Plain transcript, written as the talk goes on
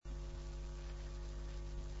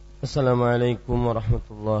Assalamualaikum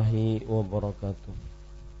warahmatullahi wabarakatuh.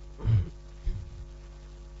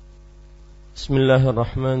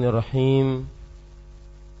 Bismillahirrahmanirrahim.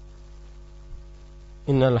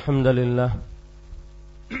 Innal hamdalillah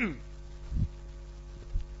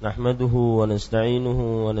nahmaduhu wa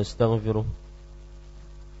nasta'inuhu wa nastaghfiruh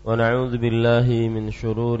wa na'udzu billahi min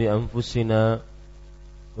shururi anfusina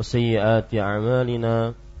wa sayyiati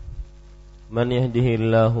a'malina. Man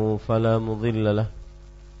yahdihillahu fala mudilla lahu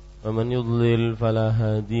ومن يضلل فلا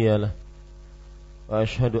هادي له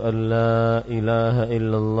وأشهد أن لا إله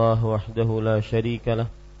إلا الله وحده لا شريك له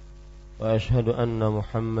وأشهد أن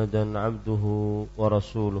محمدا عبده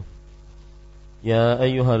ورسوله. يا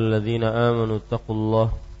أيها الذين آمنوا اتقوا الله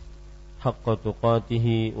حق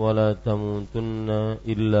تقاته ولا تموتن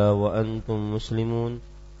إلا وأنتم مسلمون.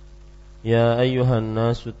 يا أيها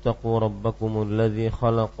الناس اتقوا ربكم الذي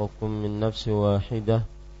خلقكم من نفس واحدة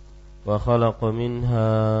وخلق منها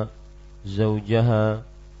زوجها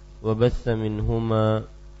وبث منهما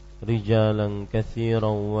رجالا كثيرا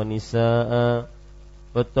ونساء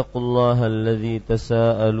واتقوا الله الذي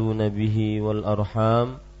تساءلون به والأرحام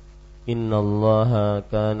إن الله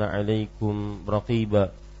كان عليكم رقيبا.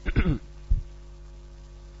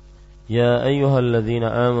 يا أيها الذين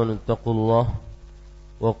آمنوا اتقوا الله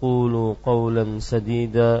وقولوا قولا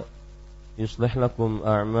سديدا يصلح لكم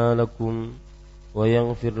أعمالكم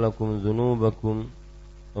ويغفر لكم ذنوبكم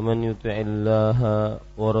ومن يطع الله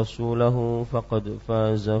ورسوله فقد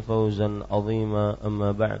فاز فوزا عظيما.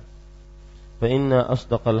 أما بعد فإن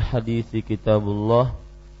أصدق الحديث كتاب الله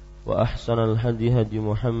وأحسن الهدي هدي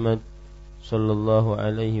محمد صلى الله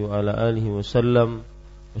عليه وعلى آله وسلم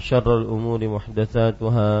وشر الأمور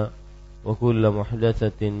محدثاتها وكل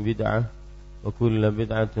محدثة بدعة وكل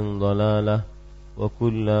بدعة ضلالة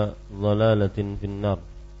وكل ضلالة في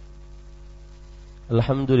النار.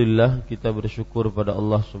 Alhamdulillah, kita bersyukur pada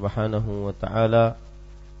Allah Subhanahu wa ta'ala.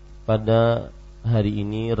 Pada hari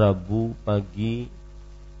ini Rabu pagi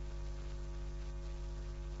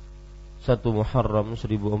 1 Muharram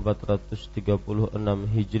 1436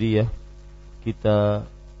 Hijriah, kita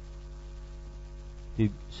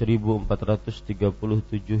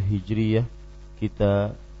 1437 Hijriah,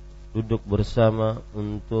 kita duduk bersama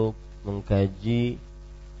untuk mengkaji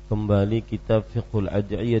kembali kitab Fiqhul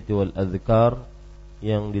Ad'iyati wal Adhkar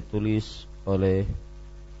yang ditulis oleh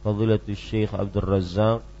Fadilatul Syekh Abdul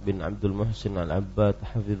Razzaq bin Abdul Muhsin Al-Abbad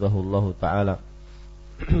hafizahullahu ta'ala.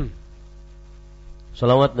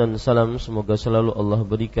 Salawat dan salam semoga selalu Allah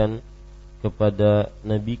berikan kepada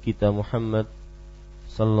Nabi kita Muhammad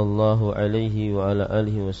sallallahu alaihi wa ala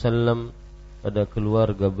alihi wasallam, pada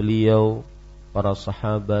keluarga beliau, para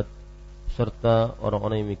sahabat, serta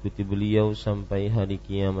orang-orang yang mengikuti beliau sampai hari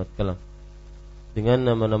kiamat kelak. Dengan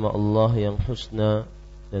nama-nama Allah yang husna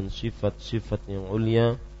dan sifat-sifat yang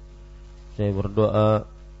ulia, saya berdoa,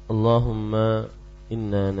 Allahumma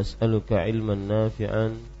inna nas'aluka ilman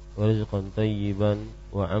nafi'an wa rizqan tayyiban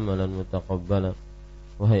wa amalan mutaqabbala.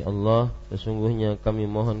 Wahai Allah, sesungguhnya kami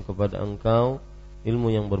mohon kepada Engkau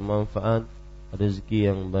ilmu yang bermanfaat,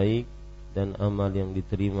 rezeki yang baik, dan amal yang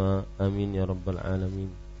diterima. Amin ya rabbal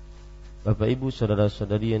alamin. Bapak ibu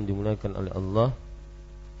saudara-saudari yang dimuliakan oleh Allah,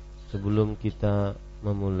 sebelum kita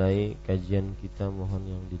memulai kajian kita, mohon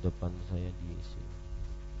yang di depan saya diisi,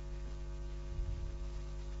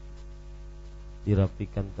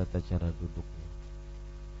 dirapikan tata cara duduknya.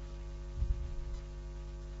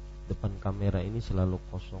 Depan kamera ini selalu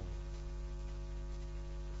kosong.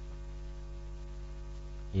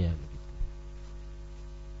 Ya, begitu.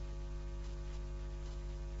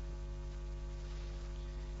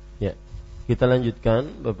 Ya. Kita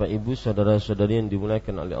lanjutkan, Bapak Ibu saudara-saudari yang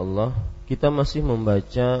dimuliakan oleh Allah. Kita masih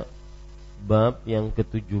membaca bab yang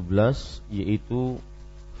ke-17, yaitu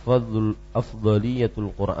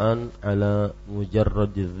afdaliyatul Quran ala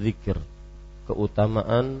mujarradiz dzikir.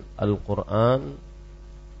 Keutamaan Al-Quran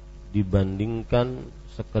dibandingkan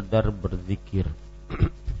sekedar berzikir.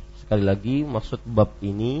 Sekali lagi, maksud bab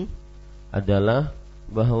ini adalah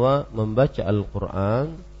bahwa membaca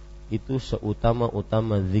Al-Quran itu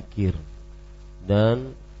seutama-utama zikir,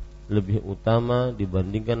 dan lebih utama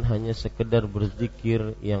dibandingkan hanya sekedar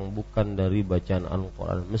berzikir yang bukan dari bacaan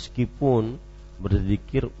Al-Quran. Meskipun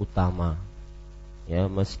berzikir utama, ya,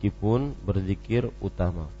 meskipun berzikir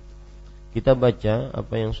utama. Kita baca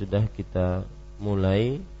apa yang sudah kita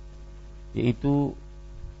mulai, yaitu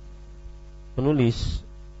penulis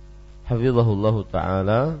hafizahullahu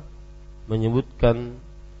ta'ala menyebutkan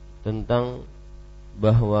tentang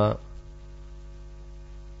bahwa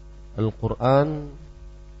Al-Quran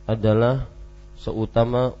adalah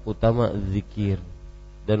seutama-utama zikir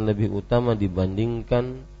dan lebih utama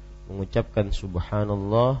dibandingkan mengucapkan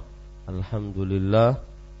subhanallah alhamdulillah,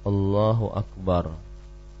 Allahu akbar.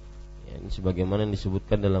 Ya, ini sebagaimana yang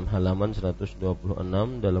disebutkan dalam halaman 126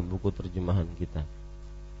 dalam buku terjemahan kita.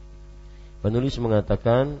 Penulis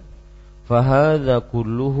mengatakan, fahadha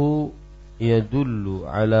kulluhu yadullu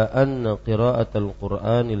ala anna qira'atal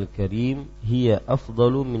Qur'anil Karim hiya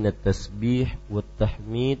afdalu min at-tasbih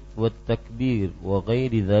wat-tahmid wat-takbir wa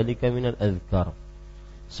ghairi dzalika min al-adhkar.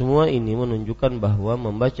 Semua ini menunjukkan bahwa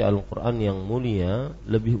membaca Al-Qur'an yang mulia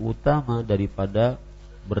lebih utama daripada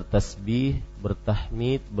bertasbih,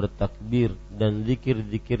 bertahmid, bertakbir dan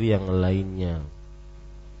zikir-zikir yang lainnya.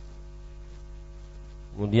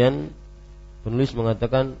 Kemudian penulis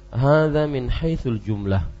mengatakan, hadza min haitsul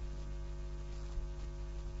jumlah.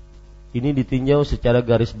 Ini ditinjau secara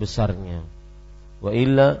garis besarnya. Wa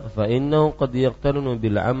illa fa innahu qad yaqtarinu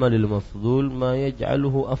bil 'amalil mafdhul ma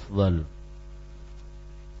yaj'aluhu afdal.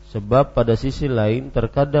 Sebab pada sisi lain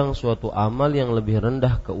terkadang suatu amal yang lebih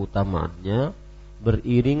rendah keutamaannya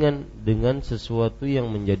beriringan dengan sesuatu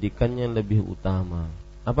yang menjadikannya lebih utama.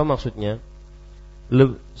 Apa maksudnya?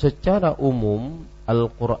 Secara umum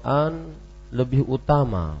Al-Qur'an lebih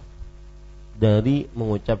utama dari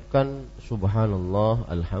mengucapkan subhanallah,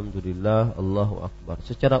 alhamdulillah, Allahu akbar.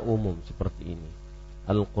 Secara umum seperti ini,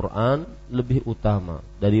 Al-Quran lebih utama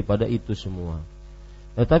daripada itu semua.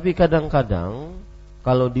 Tetapi kadang-kadang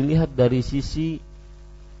kalau dilihat dari sisi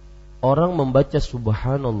orang membaca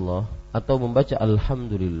subhanallah atau membaca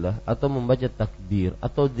alhamdulillah atau membaca takbir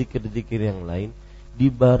atau zikir-zikir yang lain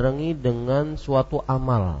dibarengi dengan suatu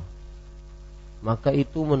amal, maka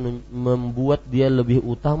itu membuat dia lebih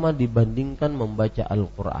utama dibandingkan membaca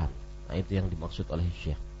Al-Quran. Nah, itu yang dimaksud oleh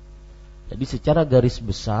Syekh. Jadi secara garis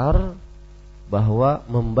besar bahwa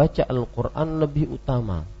membaca Al-Quran lebih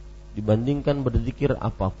utama dibandingkan berzikir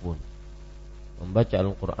apapun. Membaca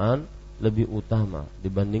Al-Quran lebih utama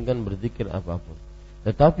dibandingkan berzikir apapun.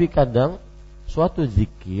 Tetapi kadang suatu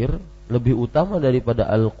zikir lebih utama daripada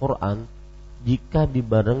Al-Quran jika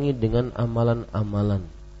dibarengi dengan amalan-amalan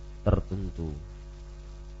tertentu.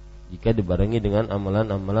 Jika dibarengi dengan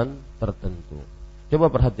amalan-amalan tertentu. Coba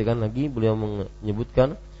perhatikan lagi, beliau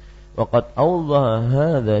menyebutkan waqad awdaha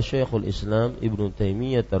hadza Syekhul Islam Ibnu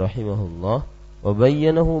Taimiyah rahimahullah wa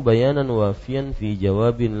bayyanahu bayanan wafiyan fi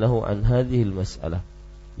jawabin lahu an hadhihi al-mas'alah.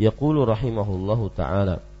 Yaqulu rahimahullahu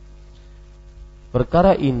taala.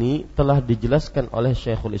 Perkara ini telah dijelaskan oleh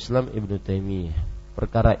Syekhul Islam Ibnu Taimiyah.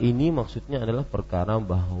 Perkara ini maksudnya adalah perkara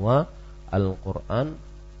bahwa Al-Qur'an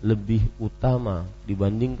lebih utama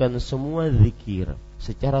dibandingkan semua zikir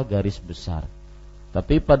secara garis besar.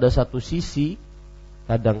 Tapi pada satu sisi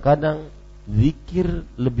kadang-kadang zikir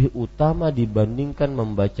lebih utama dibandingkan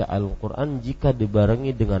membaca Al-Quran jika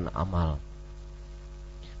dibarengi dengan amal.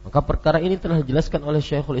 Maka perkara ini telah dijelaskan oleh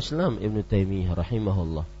Syekhul Islam Ibnu Taimiyah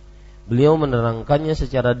rahimahullah. Beliau menerangkannya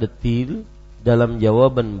secara detil dalam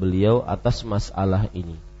jawaban beliau atas masalah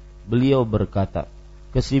ini. Beliau berkata,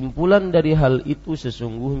 kesimpulan dari hal itu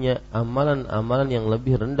sesungguhnya amalan-amalan yang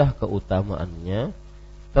lebih rendah keutamaannya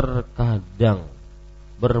terkadang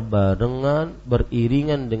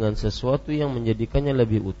beriringan dengan sesuatu yang menjadikannya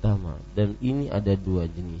lebih utama. Dan ini ada dua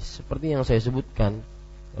jenis. Seperti yang saya sebutkan,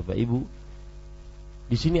 Bapak Ibu,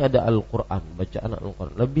 di sini ada Al-Quran, bacaan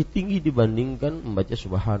Al-Quran lebih tinggi dibandingkan membaca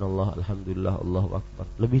subhanallah, alhamdulillah, Allahu akbar.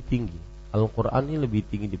 Lebih tinggi. Al-Quran ini lebih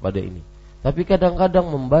tinggi daripada ini. Tapi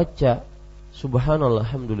kadang-kadang membaca subhanallah,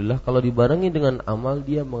 alhamdulillah, kalau dibarengi dengan amal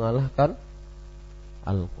dia mengalahkan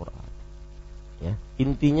Al-Quran. Ya.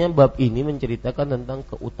 Intinya bab ini menceritakan tentang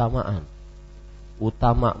keutamaan.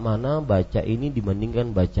 Utama mana baca ini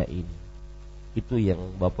dibandingkan baca ini. Itu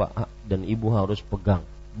yang Bapak dan Ibu harus pegang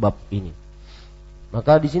bab ini.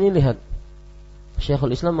 Maka di sini lihat,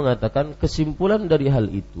 Syekhul Islam mengatakan kesimpulan dari hal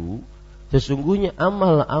itu sesungguhnya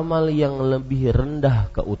amal-amal yang lebih rendah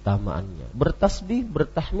keutamaannya. Bertasbih,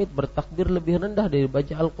 bertahmid, bertakbir lebih rendah dari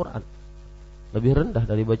baca Al-Quran. Lebih rendah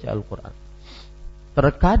dari baca Al-Quran.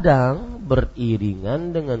 Terkadang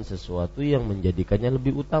beriringan dengan sesuatu yang menjadikannya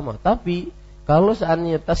lebih utama. Tapi kalau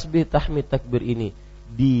seandainya tasbih, tahmid, takbir ini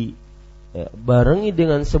dibarengi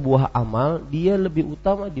dengan sebuah amal, dia lebih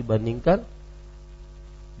utama dibandingkan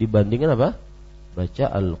apa? Baca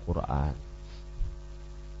Al-Quran.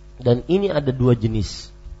 Dan ini ada dua jenis.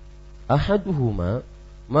 Ahaduhuma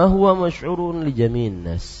ma huwa masy'urun li jami'in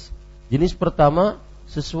nas. Jenis pertama,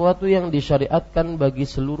 sesuatu yang disyariatkan bagi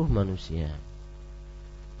seluruh manusia.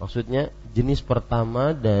 Maksudnya jenis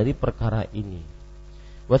pertama dari perkara ini.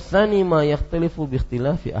 Watsani ma yakhtalifu bi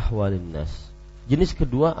ikhtilafi ahwalin nas. Jenis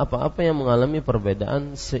kedua, apa-apa yang mengalami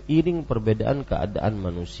perbedaan seiring perbedaan keadaan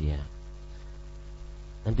manusia.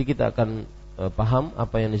 Nanti kita akan paham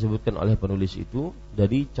apa yang disebutkan oleh penulis itu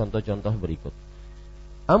dari contoh-contoh berikut.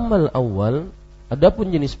 Ammal awal, adapun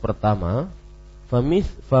jenis pertama,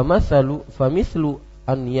 famithlu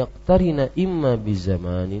an yaqtarina imma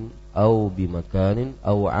bizamanin aw bimakanin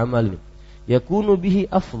aw amalin yakunu bihi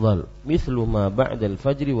afdal, mithlu ma ba'da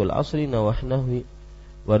al-fajr wal 'asri wa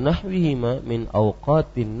nahwihima min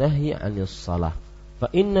awqatin nahyi 'anis shalah. Fa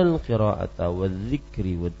innal qira'ata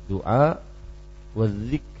wadh-dhikri wad-du'a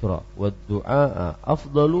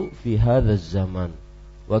afdalu fi hadha az-zaman.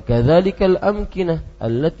 Wa kadzalika al-amkinah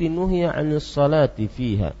allati nuhiya 'anis salati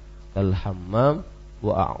fiha kal hammam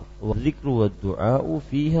wa dhikru wad-du'a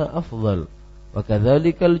fiha afdal. Wa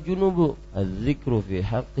kadzalika al-junub adh-dhikru fi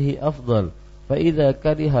haqqihi afdal. Fa idza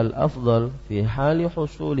kariha al-afdal fi hali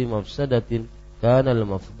husuli mafsadatin kana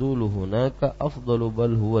al-mafdulu hunaka afdalu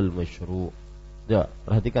bal huwa al-mashru'. Ya,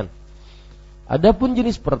 perhatikan. Adapun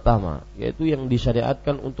jenis pertama, yaitu yang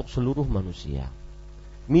disyariatkan untuk seluruh manusia.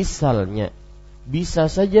 Misalnya, bisa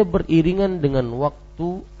saja beriringan dengan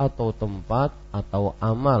waktu atau tempat atau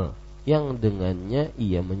amal yang dengannya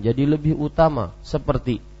ia menjadi lebih utama,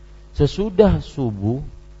 seperti sesudah subuh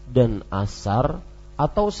dan asar,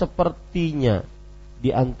 atau sepertinya di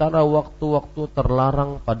antara waktu-waktu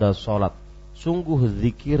terlarang pada sholat. Sungguh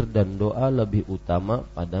zikir dan doa lebih utama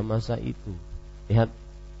pada masa itu. Lihat,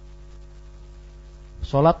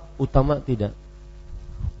 sholat utama tidak?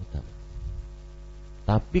 Utama.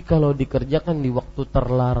 Tapi kalau dikerjakan di waktu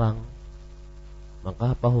terlarang,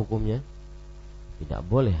 maka apa hukumnya? Tidak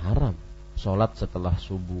boleh, haram. Sholat setelah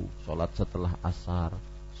subuh, sholat setelah asar,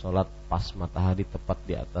 sholat pas matahari tepat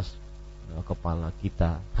di atas kepala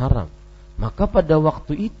kita, haram. Maka pada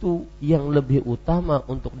waktu itu yang lebih utama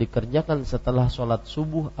untuk dikerjakan setelah sholat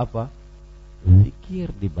subuh apa?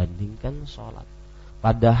 Zikir dibandingkan sholat.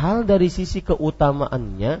 Padahal dari sisi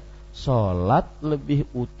keutamaannya, sholat lebih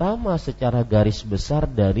utama secara garis besar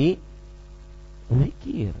dari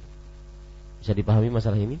zikir. Bisa dipahami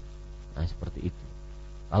masalah ini? Nah, seperti itu.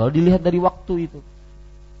 Kalau dilihat dari waktu itu,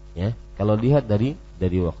 ya, kalau lihat dari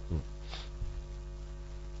waktu.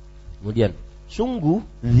 Kemudian, sungguh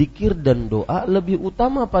zikir dan doa lebih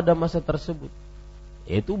utama pada masa tersebut.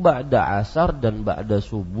 Yaitu ba'da asar dan ba'da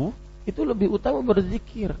subuh, itu lebih utama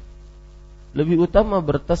berzikir, lebih utama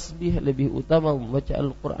bertasbih, lebih utama membaca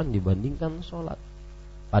Al-Quran dibandingkan sholat.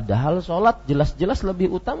 Padahal sholat jelas-jelas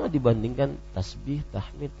lebih utama dibandingkan tasbih,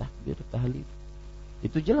 tahmid, takbir, tahlil.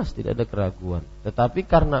 Itu jelas, tidak ada keraguan. Tetapi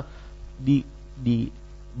karena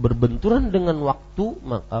berbenturan dengan waktu,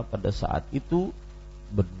 maka pada saat itu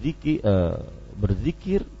berzikir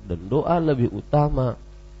dan doa lebih utama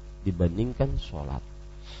dibandingkan sholat.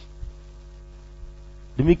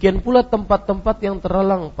 Demikian pula tempat-tempat yang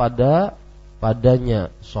terlarang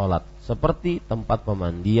padanya sholat, seperti tempat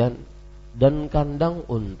pemandian dan kandang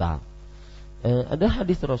unta. Ada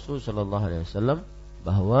hadis Rasul Sallallahu Alaihi Wasallam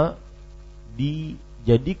bahwa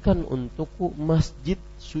dijadikan untukku masjid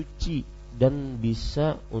suci dan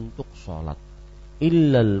bisa untuk sholat,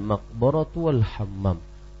 illal maqbaratu wal hammam,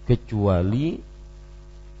 kecuali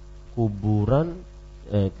kuburan,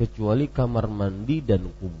 kecuali kamar mandi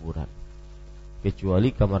dan kuburan,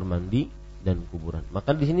 kecuali kamar mandi dan kuburan.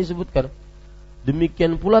 Maka di sini sebutkan,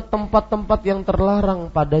 demikian pula tempat-tempat yang terlarang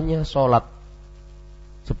padanya sholat,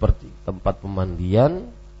 seperti tempat pemandian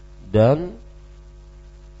dan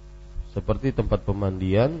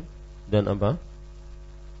apa?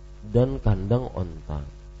 Dan kandang onta.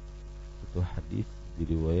 Itu hadis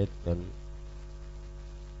diriwayatkan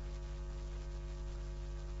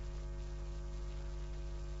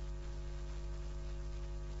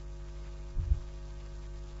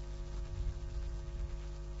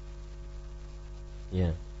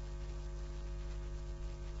ya.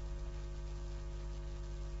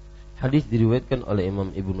 Hadis diriwayatkan oleh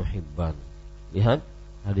Imam Ibnu Hibban. Lihat,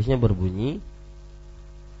 hadisnya berbunyi,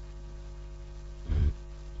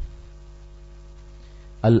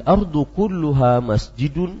 al-ardu kulluha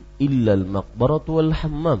masjidun illal maqbaratu wal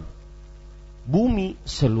hammam. Bumi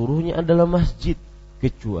seluruhnya adalah masjid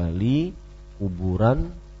kecuali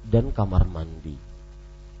kuburan dan kamar mandi.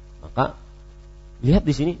 Maka lihat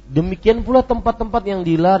di sini, demikian pula tempat-tempat yang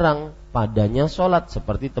dilarang padanya sholat,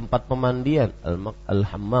 seperti tempat pemandian,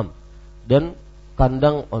 al-hammam, dan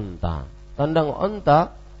kandang onta. Kandang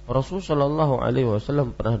onta, Rasulullah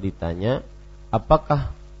SAW pernah ditanya,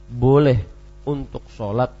 apakah boleh untuk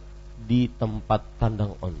sholat di tempat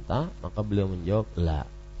kandang onta? Maka beliau menjawab, la,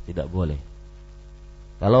 tidak boleh.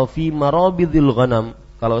 Kalau fi marabidil ghanam,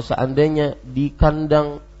 kalau seandainya di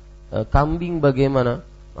kandang kambing bagaimana?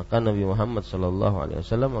 Maka Nabi Muhammad SAW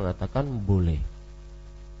mengatakan boleh.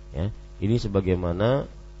 Ya, ini sebagaimana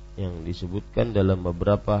yang disebutkan dalam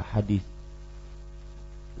beberapa hadis.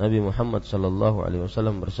 Nabi Muhammad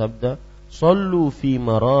SAW bersabda, Sallu fi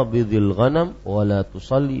marabidil ghanam wa la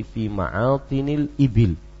tusalli fi ma'atinil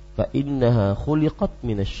ibil fa innaha khuliqat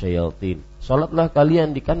minasyayatin. Salatlah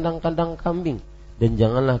kalian di kandang-kandang kambing dan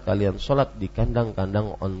janganlah kalian salat di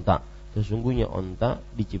kandang-kandang onta. Sesungguhnya onta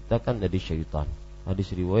diciptakan dari syaitan.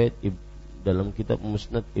 Hadis riwayat dalam kitab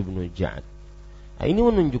Musnad Ibnu Ja'ad. Nah, ini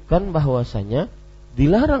menunjukkan bahwasanya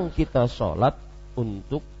dilarang kita salat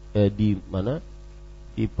untuk di mana?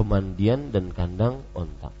 Di pemandian dan kandang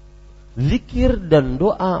onta. Zikir dan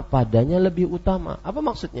doa padanya lebih utama. Apa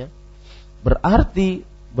maksudnya? Berarti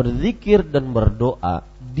berzikir dan berdoa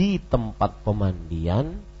di tempat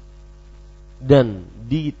pemandian dan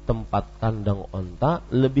di tempat kandang onta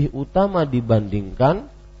lebih utama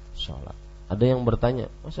dibandingkan sholat. Ada yang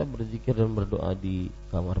bertanya, masa berzikir dan berdoa di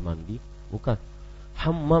kamar mandi? Bukan.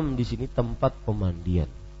 Hammam di sini tempat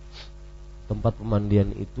pemandian. Tempat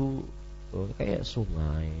pemandian itu kayak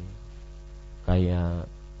sungai, kayak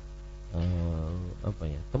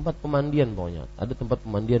tempat pemandian pokoknya. Ada tempat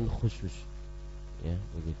pemandian khusus, ya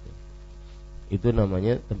begitu. Itu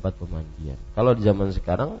namanya tempat pemandian. Kalau di zaman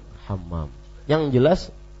sekarang hammam. Yang jelas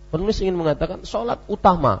penulis ingin mengatakan sholat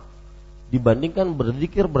utama dibandingkan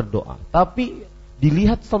berzikir berdoa. Tapi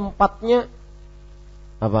dilihat tempatnya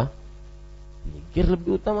apa? Zikir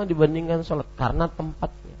lebih utama dibandingkan sholat karena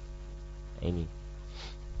tempatnya. Nah, ini.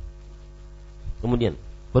 Kemudian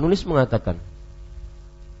penulis mengatakan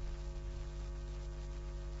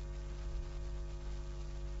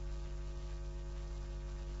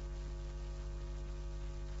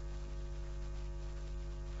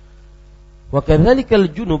وكذلك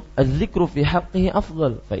الجنب الذكر في حقه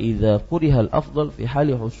أفضل فإذا كره الأفضل في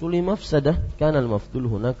حال حصول مفسدة كان المفضول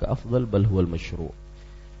هناك أفضل بل هو المشروع.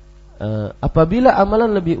 Apabila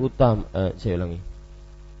amalan lebih utama, saya ulangi,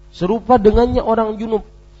 serupa dengannya orang junub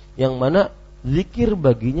yang mana zikir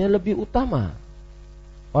baginya lebih utama.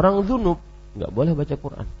 Orang junub nggak boleh baca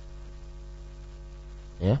Quran,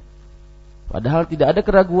 ya. Padahal tidak ada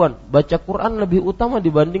keraguan baca Quran lebih utama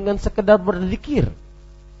dibandingkan sekedar berzikir.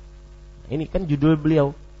 Ini kan judul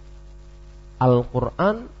beliau,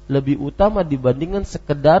 Al-Quran lebih utama dibandingkan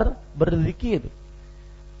sekedar berzikir.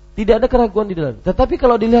 Tidak ada keraguan di dalam. Tetapi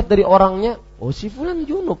kalau dilihat dari orangnya, si fulan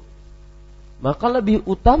junub, maka lebih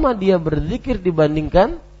utama dia berzikir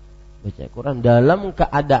dibandingkan baca Quran dalam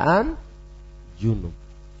keadaan junub.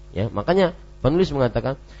 Ya, makanya penulis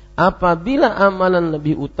mengatakan, apabila amalan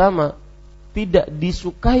lebih utama tidak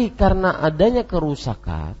disukai karena adanya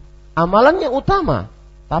kerusakan, amalannya utama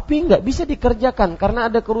tapi nggak bisa dikerjakan karena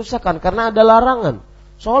ada kerusakan, karena ada larangan.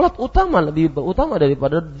 Sholat utama lebih utama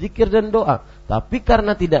daripada zikir dan doa. Tapi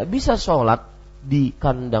karena tidak bisa sholat di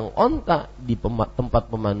kandang onta, di tempat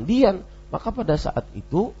pemandian, maka pada saat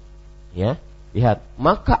itu, ya, lihat,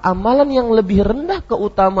 maka amalan yang lebih rendah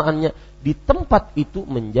keutamaannya di tempat itu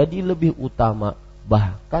menjadi lebih utama.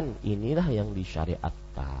 Bahkan inilah yang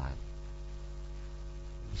disyariatkan.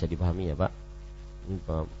 Bisa dipahami ya Pak? Ini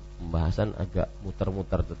pembahasan agak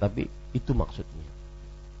muter-muter, tetapi itu maksudnya.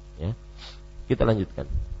 Ya. Kita lanjutkan.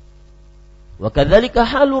 Wa kadzalika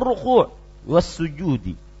halur ruku' was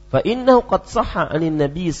sujudi fa innahu qad sahha 'anil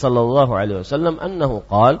nabiy sallallahu alaihi wasallam annahu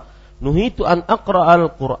qala nuhitu an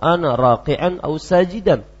aqra'al qur'ana raqi'an aw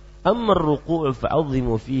sajidan amma ar-ruku'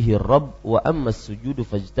 fa'azzimu fihi ar-rabb wa amma as-sujudu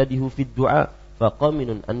fajtadihu fi ad-du'a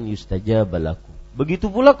faqaminun an yustajaba lakum. Begitu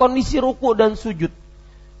pula kondisi ruku' dan sujud.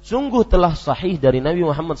 Sungguh telah sahih dari Nabi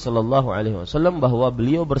Muhammad sallallahu alaihi wasallam bahwa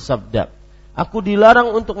beliau bersabda, aku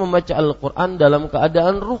dilarang untuk membaca Al-Quran dalam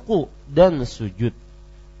keadaan ruku dan sujud.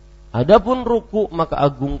 Adapun ruku maka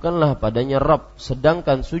agungkanlah padanya Rabb,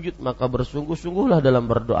 sedangkan sujud maka bersungguh-sungguhlah dalam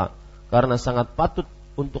berdoa, karena sangat patut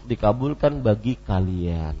untuk dikabulkan bagi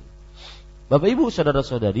kalian. Bapak Ibu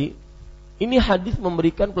saudara-saudari, ini hadis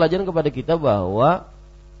memberikan pelajaran kepada kita bahwa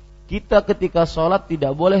kita ketika sholat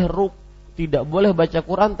tidak boleh baca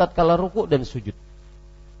Quran tatkala ruku dan sujud.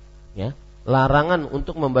 Ya, larangan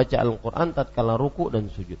untuk membaca Al-Quran tatkala ruku dan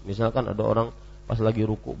sujud. Misalkan ada orang pas lagi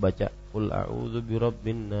ruku baca Qul a'udzu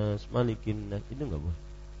birabbin nas malikin nas, itu enggak boleh.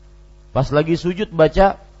 Pas lagi sujud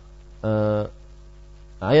baca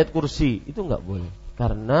ayat kursi, itu enggak boleh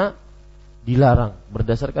karena dilarang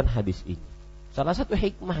berdasarkan hadis ini. Salah satu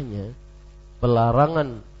hikmahnya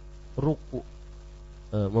pelarangan ruku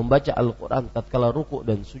membaca Al-Quran tatkala ruku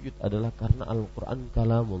dan sujud adalah karena Al-Quran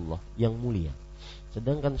kalamullah yang mulia,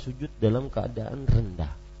 sedangkan sujud dalam keadaan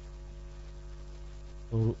rendah,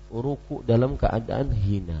 ruku dalam keadaan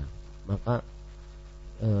hina. Maka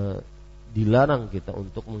dilarang kita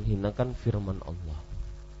untuk menghinakan firman Allah.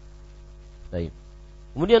 Baik.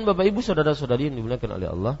 Kemudian Bapak Ibu saudara-saudari yang dimuliakan oleh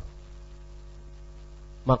Allah,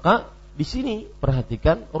 maka di sini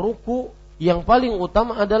perhatikan ruku yang paling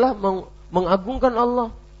utama adalah mengagungkan Allah.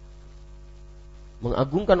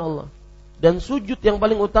 Mengagungkan Allah. Dan sujud yang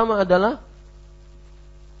paling utama adalah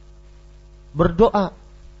berdoa.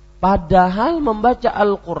 Padahal membaca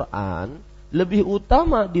Al-Quran lebih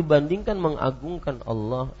utama dibandingkan mengagungkan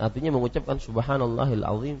Allah. Artinya mengucapkan subhanallahil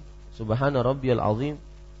azim, subhana rabbiyal azim.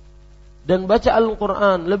 Dan baca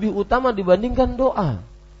Al-Quran lebih utama dibandingkan doa.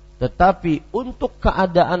 Tetapi untuk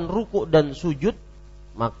keadaan ruku dan sujud,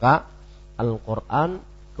 maka Al-Quran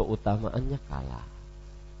keutamaannya kalah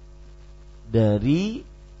dari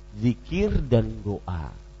zikir dan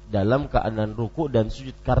doa dalam keadaan ruku dan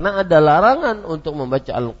sujud. Karena ada larangan untuk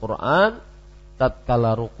membaca Al-Quran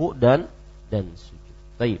tatkala ruku dan sujud.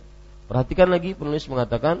 Baik. Perhatikan lagi, penulis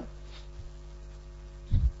mengatakan,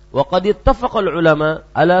 wa qad ittafaqa al-ulama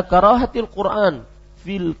ala karahatil Qur'an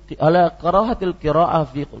ala karahatil qira'ah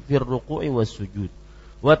fi ar-ruku'i was-sujud.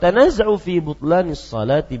 Wa tanaza'u fi butlan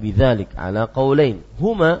as-salati bidzalik ala qawlain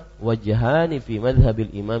huma wajhan fi madhhab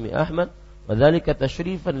al-Imam Ahmad wa dzalika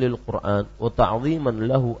tashrifan lil Qur'an wa ta'dhiman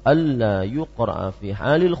lahu alla yuqra'a fi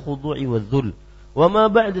halil khudu'i wadh-dhull. Wa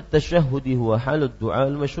ma ba'da at-tashahhud huwa halud du'a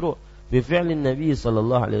al-mashru' بفعل النبي صلى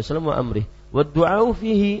الله عليه وسلم وأمره والدعاء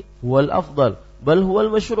فيه هو الأفضل بل هو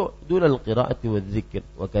المشروع دون القراءة والذكر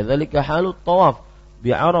وكذلك حال الطواف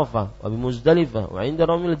بعرفة وبمزدلفة وعند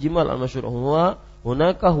رمي الجمال المشروع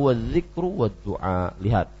هناك هو الذكر والدعاء.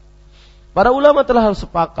 Lihat, para ulama telah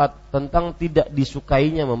sepakat tentang tidak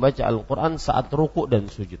disukainya membaca Al-Quran saat ruku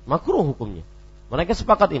dan sujud. Makruh hukumnya. Mereka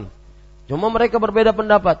sepakat ini. Cuma mereka berbeda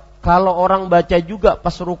pendapat. Kalau orang baca juga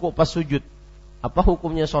pas ruku pas sujud, apa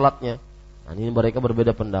hukumnya sholatnya? Nah, ini mereka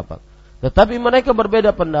berbeda pendapat. Tetapi mereka berbeda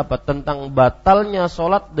pendapat tentang batalnya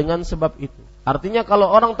sholat dengan sebab itu. Artinya kalau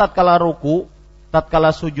orang tatkala ruku,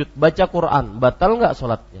 tatkala sujud, baca Quran, batal enggak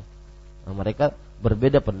sholatnya? Nah, mereka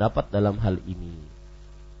berbeda pendapat dalam hal ini.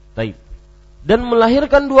 Baik. Dan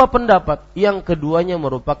melahirkan dua pendapat. Yang keduanya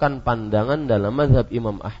merupakan pandangan dalam mazhab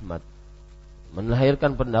Imam Ahmad.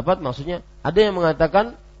 Melahirkan pendapat maksudnya ada yang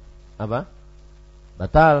mengatakan apa?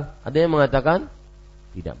 Batal. Ada yang mengatakan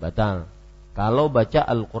tidak batal kalau baca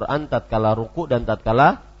Al-Quran tatkala ruku dan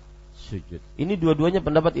tatkala sujud. Ini dua-duanya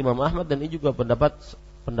pendapat Imam Ahmad dan ini juga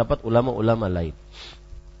pendapat ulama-ulama lain.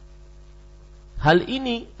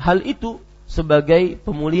 Hal itu sebagai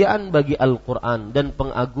pemuliaan bagi Al-Quran dan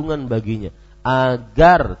pengagungan baginya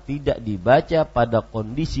agar tidak dibaca pada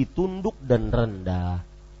kondisi tunduk dan rendah.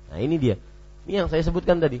 Nah, ini dia. Ini yang saya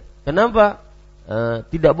sebutkan tadi. Kenapa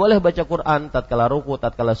tidak boleh baca Quran tatkala ruku,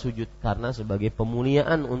 tatkala sujud? Karena sebagai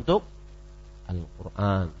pemuliaan untuk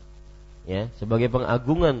Al-Quran, ya, sebagai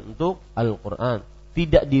pengagungan untuk Al-Quran.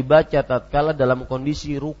 Tidak dibaca tatkala dalam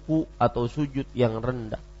kondisi ruku atau sujud yang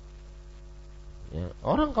rendah. Ya,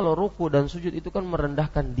 orang kalau ruku dan sujud itu kan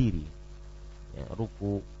merendahkan diri. Ya,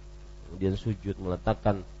 ruku kemudian sujud,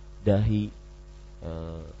 meletakkan dahi,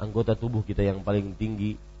 anggota tubuh kita yang paling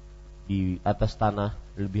tinggi di atas tanah,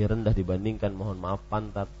 lebih rendah dibandingkan mohon maaf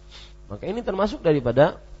pantat. Maka ini termasuk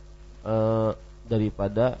daripada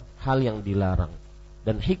hal yang dilarang.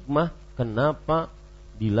 Dan hikmah kenapa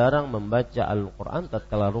dilarang membaca Al-Quran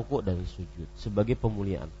tatkala ruku dan sujud sebagai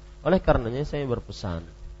pemuliaan. Oleh karenanya saya berpesan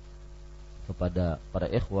kepada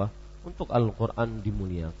para ikhwah untuk Al-Quran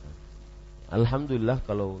dimuliakan. Alhamdulillah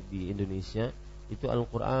kalau di Indonesia itu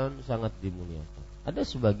Al-Quran sangat dimuliakan. Ada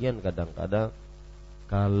sebagian kadang-kadang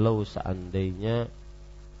kalau seandainya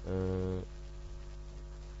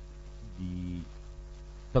di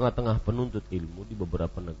tengah-tengah penuntut ilmu di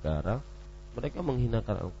beberapa negara, mereka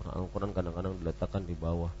menghinakan Al-Quran. Al-Quran kadang-kadang diletakkan di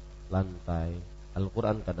bawah lantai.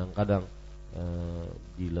 Al-Quran kadang-kadang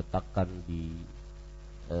diletakkan di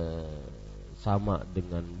sama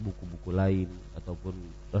dengan buku-buku lain ataupun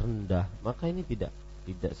rendah. Maka ini tidak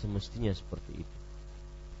semestinya seperti itu.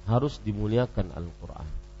 Harus dimuliakan Al-Quran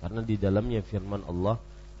karena di dalamnya firman Allah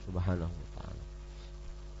Subhanahu wa ta'ala.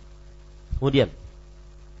 Kemudian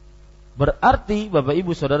berarti Bapak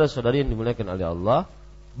Ibu saudara-saudari yang dimuliakan oleh Allah,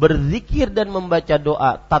 berzikir dan membaca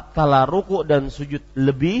doa tatkala ruku dan sujud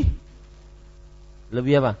lebih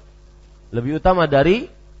apa? Lebih utama dari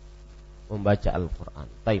membaca Al-Quran.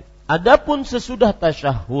 Baik. Adapun sesudah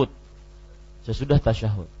tasyahud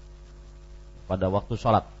pada waktu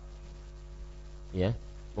salat, ya,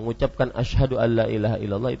 mengucapkan asyhadu alla ilaha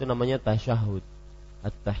illallah itu namanya tasyahud.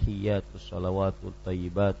 At-tahiyyatu shalawatul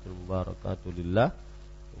thayyibatul mubarakatuh lillah.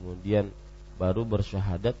 Kemudian baru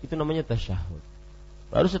bersyahadat, itu namanya tasyahud.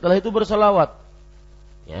 Baru setelah itu berselawat,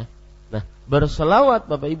 ya. Nah, berselawat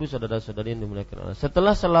Bapak Ibu saudara-saudari yang dimuliakan Allah.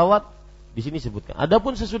 Setelah selawat di sini sebutkan.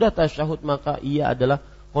 Adapun sesudah tasyahud maka ia adalah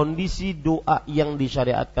kondisi doa yang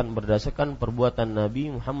disyariatkan berdasarkan perbuatan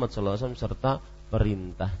Nabi Muhammad SAW serta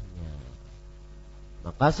perintahnya.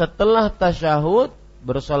 Maka setelah tasyahud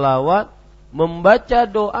bersolawat, membaca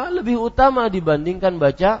doa lebih utama dibandingkan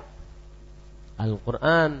baca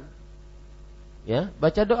Al-Quran. Ya,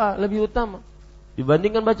 baca doa lebih utama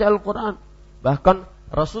dibandingkan baca Al-Quran. Bahkan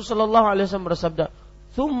Rasulullah SAW bersabda,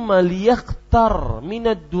 "Tsumma liyaqtar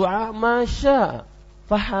minad du'a ma syaa,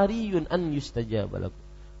 fahariyun an yustajaba lakum."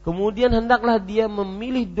 Kemudian hendaklah dia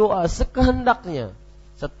memilih doa sekehendaknya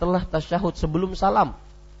setelah tasyahud sebelum salam.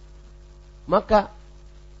 Maka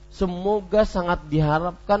semoga sangat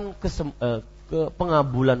diharapkan ke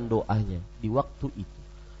pengabulan doanya di waktu itu.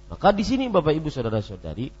 Maka di sini Bapak Ibu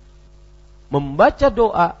saudara-saudari, membaca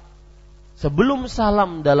doa sebelum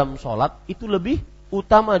salam dalam sholat itu lebih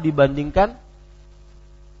utama dibandingkan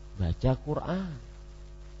baca Quran.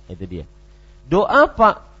 Itu dia. Doa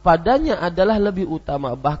padanya adalah lebih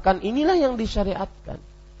utama. Bahkan inilah yang disyariatkan.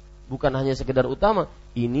 Bukan hanya sekedar utama,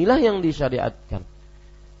 inilah yang disyariatkan.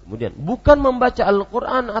 Kemudian bukan membaca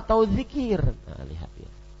Al-Quran atau dzikir. Nah, lihat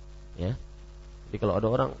ya. Jadi kalau ada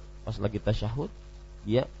orang pas lagi tasyahud,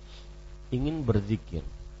 dia ingin berzikir.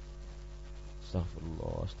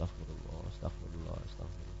 Astagfirullah, astagfirullah, astagfirullah,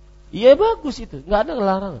 astagfirullah. Iya bagus itu, enggak ada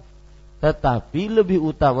larangan. Tetapi lebih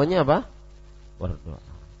utamanya apa? Berdoa.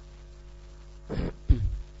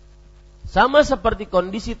 Sama seperti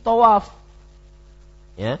kondisi tawaf.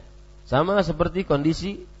 Ya. Sama seperti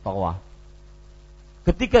kondisi tawaf.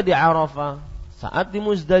 Ketika di Arafah, saat di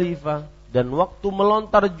Muzdalifah, dan waktu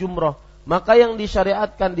melontar jumrah, maka yang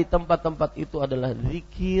disyariatkan di tempat-tempat itu adalah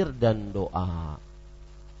zikir dan doa.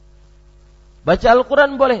 Baca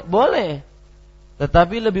Al-Quran boleh? Boleh.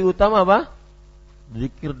 Tetapi lebih utama apa?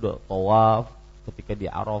 Zikir, doa, tawaf ketika di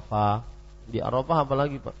Arafah. Di Arafah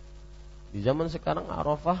apalagi Pak? Di zaman sekarang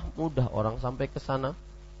Arafah mudah orang sampai ke sana.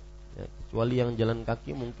 Ya, kecuali yang jalan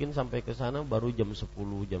kaki mungkin sampai ke sana baru jam 10,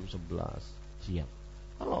 jam 11 siang.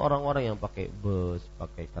 Kalau orang-orang yang pakai bus,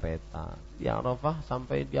 pakai kereta, di Arafah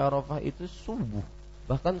sampai di Arafah itu subuh.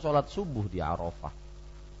 Bahkan sholat subuh di Arafah.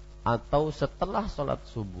 Atau setelah sholat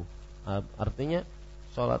subuh. Artinya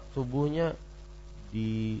sholat subuhnya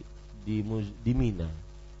di Mina.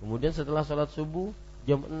 Kemudian setelah sholat subuh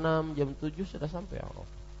jam 6, jam 7 sudah sampai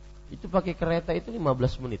Arafah. Itu pakai kereta itu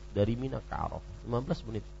 15 menit dari Mina ke Arafah. 15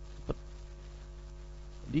 menit. Cepet.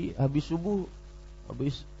 Jadi habis subuh,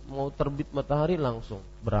 habis mau terbit matahari langsung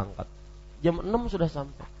berangkat. Jam 6 sudah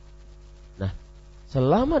sampai. Nah,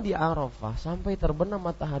 selama di Arafah sampai terbenam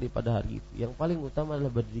matahari pada hari itu, yang paling utama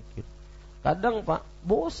adalah berzikir. Kadang Pak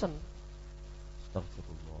bosan.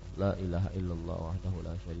 Astagfirullah, la ilaha illallah wahdahu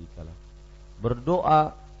la syarikalah. Berdoa,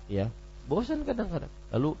 ya, bosan kadang-kadang.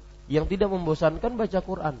 Lalu yang tidak membosankan baca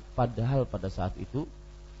Quran, padahal pada saat itu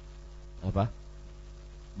apa?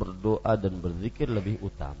 Berdoa dan berzikir lebih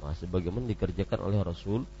utama sebagaimana dikerjakan oleh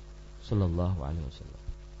Rasul sallallahu alaihi wasallam.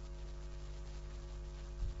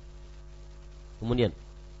 Kemudian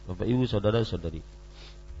Bapak Ibu saudara-saudari,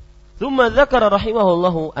 thumma dzakara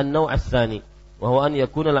rahimahullahu an-naw' ats-tsani wa huwa an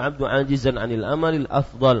yakuna al-'abdu 'ajizan 'anil amali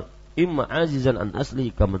al-afdal, imma 'ajizan an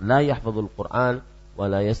aslihi kama la yahfazul Qur'an wa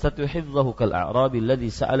la yastati hifdhahu kal-a'rabi alladhi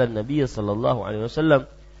sa'ala an-nabiy sallallahu alaihi wasallam,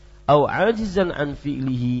 aw 'ajizan an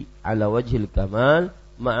fi'lihi 'ala wajhil kamal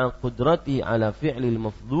ma'a qudratihi 'ala fi'lil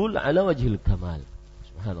mafdhul 'ala wajhil kamal.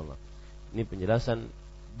 Subhanallah. Ini penjelasan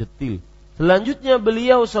detil. Selanjutnya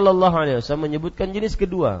beliau sallallahu alaihi wasallam menyebutkan jenis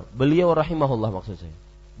kedua. Beliau rahimahullah maksud saya.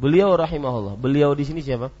 Beliau rahimahullah. Beliau di sini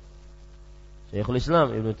siapa? Syekhul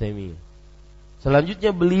Islam Ibnu Taimiyah.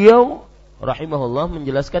 Selanjutnya beliau rahimahullah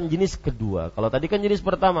menjelaskan jenis kedua. Kalau tadi kan jenis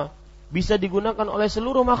pertama bisa digunakan oleh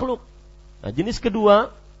seluruh makhluk. Nah, jenis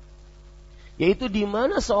kedua yaitu di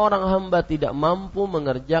mana seorang hamba tidak mampu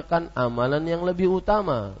mengerjakan amalan yang lebih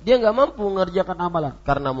utama. Dia enggak mampu mengerjakan amalan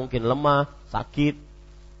karena mungkin lemah, sakit.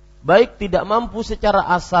 Baik tidak mampu secara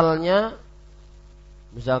asalnya,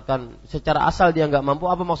 misalkan secara asal dia enggak mampu.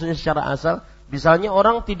 Apa maksudnya secara asal? Misalnya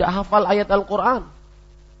orang tidak hafal ayat Al-Quran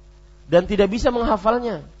dan tidak bisa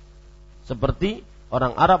menghafalnya. Seperti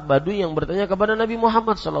orang Arab Badui yang bertanya kepada Nabi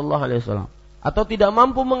Muhammad SAW. Atau tidak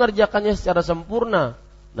mampu mengerjakannya secara sempurna,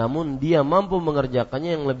 namun dia mampu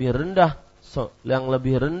mengerjakannya yang lebih rendah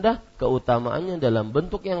keutamaannya dalam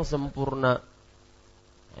bentuk yang sempurna.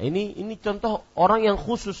 Nah, ini contoh orang yang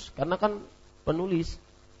khusus, karena kan penulis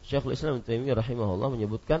Syekhul Islam Taimiyah rahimahullah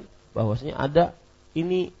menyebutkan bahwasanya ada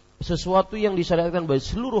ini sesuatu yang disyariatkan bagi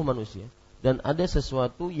seluruh manusia dan ada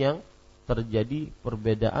sesuatu yang terjadi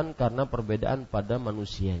perbedaan karena perbedaan pada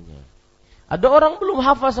manusianya. Ada orang belum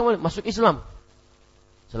hafal sama masuk Islam.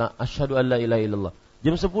 Asyhadu an la ilaha illallah.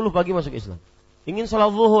 Jam 10 pagi masuk Islam. Ingin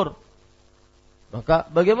salat zuhur. Maka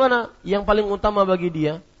bagaimana yang paling utama bagi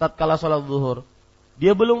dia tatkala salat zuhur?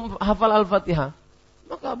 Dia belum hafal Al-Fatihah.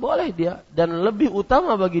 maka boleh dia, dan lebih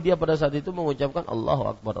utama bagi dia pada saat itu mengucapkan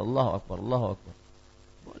Allahu Akbar, Allahu Akbar, Allahu Akbar.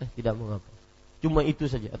 Boleh, tidak mengapa. Cuma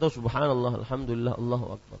itu saja, atau subhanallah, alhamdulillah,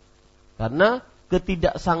 Allahu Akbar. Karena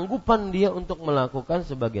ketidaksanggupan dia untuk melakukan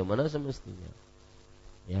sebagaimana semestinya.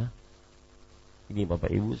 Ya. Ini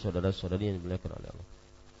Bapak Ibu, saudara-saudari yang dimuliakan oleh Allah.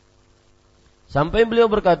 Sampai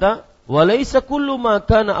beliau berkata, "Walaysa kullu ma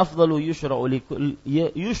kana afdalu yushra'u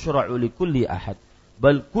li kulli ahad,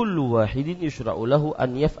 bal kullu wahidin yushra'u lahu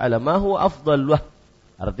an yaf'ala ma huwa afdal lah."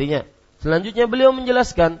 Artinya, selanjutnya beliau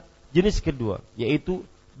menjelaskan jenis kedua, yaitu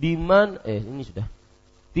ini sudah.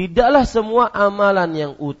 Tidaklah semua amalan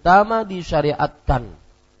yang utama disyariatkan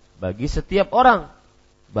bagi setiap orang.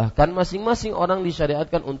 Bahkan masing-masing orang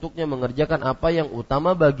disyariatkan untuknya mengerjakan apa yang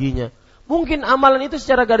utama baginya. Mungkin amalan itu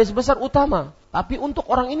secara garis besar utama, tapi untuk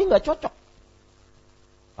orang ini gak cocok.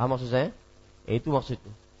 Paham maksud saya? Itu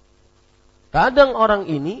maksudnya. Kadang orang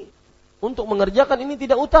ini untuk mengerjakan ini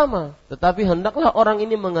tidak utama, tetapi hendaklah orang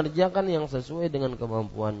ini mengerjakan yang sesuai dengan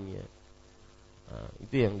kemampuannya. Nah,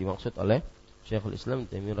 itu yang dimaksud oleh Syekhul Islam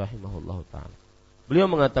Taimiyah rahimahullahu taala. Beliau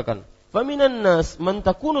mengatakan, "Faminan nas man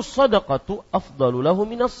takunu shadaqatu afdalu lahu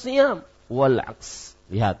minas shiyam wal 'aks."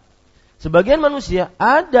 Lihat. Sebagian manusia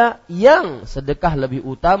ada yang sedekah lebih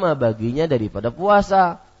utama baginya daripada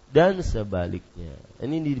puasa dan sebaliknya.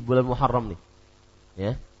 Ini di bulan Muharram nih.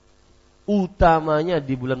 Ya. Utamanya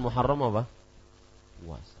di bulan Muharram apa?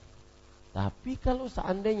 Puasa. Tapi kalau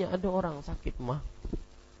seandainya ada orang sakit mah,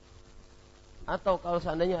 atau kalau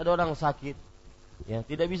seandainya ada orang sakit, ya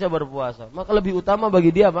tidak bisa berpuasa, maka lebih utama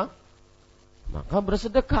bagi dia apa? Maka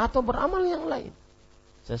bersedekah atau beramal yang lain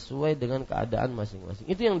sesuai dengan keadaan masing-masing.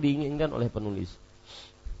 Itu yang diinginkan oleh penulis.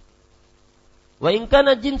 Wa in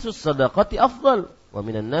kana jinsus sadaqati afdal wa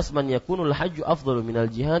minan nas man yakunu al-hajju afdalu minal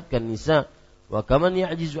jihad kan nisa wa kaman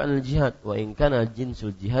ya'jizu 'anil jihad wa in kana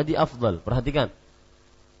jinsul jihadi afdal. Perhatikan.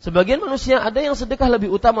 Sebagian manusia ada yang sedekah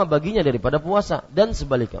lebih utama baginya daripada puasa dan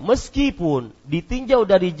sebaliknya. Meskipun ditinjau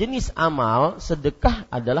dari jenis amal, sedekah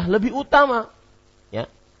adalah lebih utama. Ya.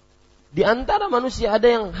 Di antara manusia ada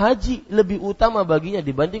yang haji lebih utama baginya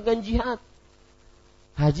dibandingkan jihad.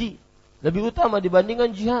 Haji lebih utama dibandingkan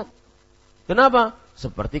jihad. Kenapa?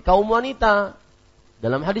 Seperti kaum wanita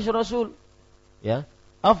dalam hadis Rasul. Ya.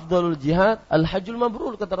 Afdalul jihad al-hajjul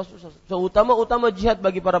mabrur, kata Rasul. Seutama-utama jihad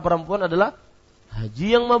bagi para perempuan adalah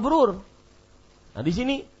haji yang mabrur. Nah di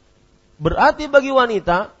sini berarti bagi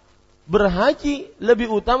wanita berhaji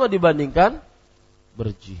lebih utama dibandingkan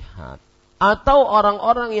berjihad. Atau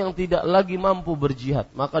orang-orang yang tidak lagi mampu berjihad,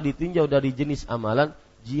 maka ditinjau dari jenis amalan,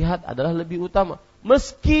 jihad adalah lebih utama.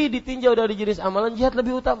 Meski ditinjau dari jenis amalan, jihad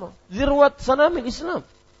lebih utama. Zirwat sanamil Islam,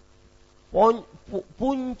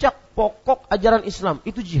 puncak pokok ajaran Islam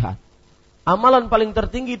itu jihad. Amalan paling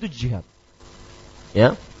tertinggi itu jihad.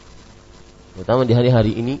 Ya. Terutama di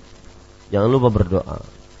hari-hari ini, jangan lupa berdoa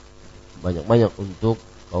banyak-banyak untuk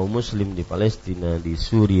kaum muslim di Palestina, di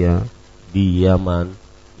Suriah, di Yaman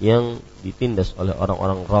yang ditindas oleh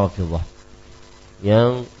orang-orang Rafidhah,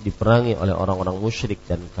 yang diperangi oleh orang-orang musyrik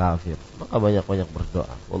dan kafir. Maka banyak-banyak berdoa.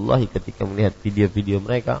 Wallahi ketika melihat video-video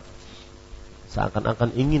mereka,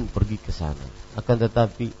 seakan-akan ingin pergi ke sana. Akan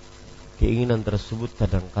tetapi keinginan tersebut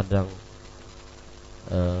kadang-kadang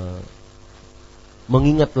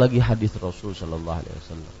mengingat lagi hadis Rasul sallallahu alaihi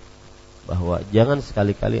wasallam bahwa jangan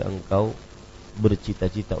sekali-kali engkau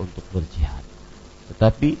bercita-cita untuk berjihad.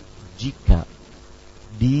 Tetapi jika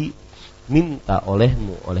diminta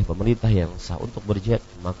olehmu oleh pemerintah yang sah untuk berjihad,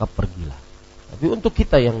 maka pergilah. Tapi untuk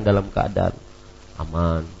kita yang dalam keadaan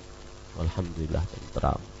aman, alhamdulillah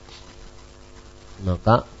tenteram,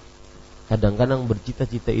 maka kadang-kadang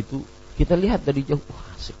bercita-cita itu kita lihat dari jauh, wah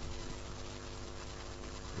asik.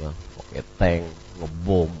 Ya, pakai tank,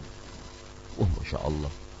 ngebom, masya Allah,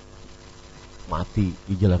 mati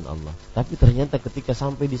di jalan Allah. Tapi ternyata ketika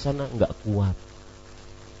sampai di sana nggak kuat,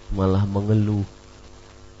 malah mengeluh.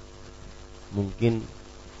 Mungkin,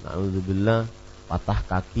 na'udzubillah, patah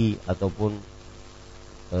kaki ataupun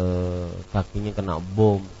kakinya kena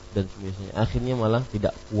bom dan sebagainya. Akhirnya malah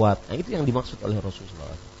tidak kuat. Nah, itu yang dimaksud oleh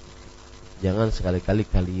Rasulullah. Jangan sekali-kali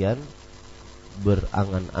kalian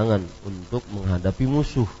berangan-angan untuk menghadapi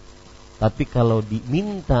musuh. Tapi kalau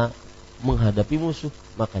diminta menghadapi musuh,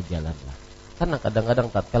 maka jalanlah. Karena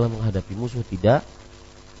kadang-kadang tatkala menghadapi musuh tidak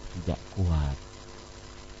kuat.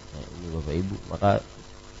 Nah, ini Bapak Ibu, maka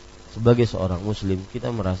sebagai seorang muslim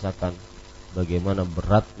kita merasakan bagaimana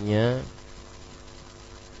beratnya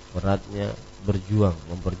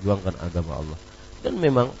memperjuangkan agama Allah. Dan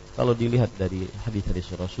memang kalau dilihat dari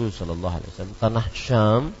hadis-hadis Rasul sallallahu alaihi wasallam, tanah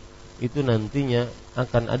Syam itu nantinya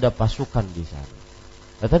akan ada pasukan di sana.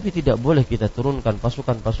 Tetapi tidak boleh kita turunkan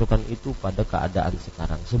pasukan-pasukan itu pada keadaan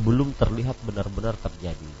sekarang, sebelum terlihat benar-benar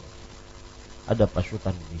terjadi. Ada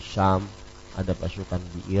pasukan di Syam, ada pasukan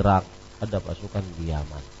di Irak, ada pasukan di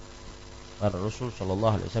Yaman. Karena Rasul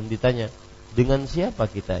Shallallahu Alaihi Wasallam ditanya, dengan siapa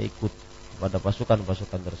kita ikut pada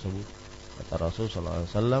pasukan-pasukan tersebut? Kata Rasul Shallallahu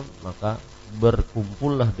Alaihi Wasallam, maka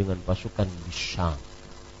berkumpullah dengan pasukan di Syam.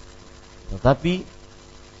 Tetapi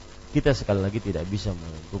kita sekali lagi tidak bisa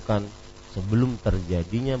menentukan sebelum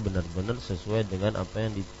terjadinya benar-benar sesuai dengan apa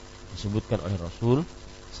yang disebutkan oleh Rasul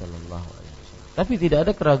Sallallahu Alaihi Wasallam. Tapi tidak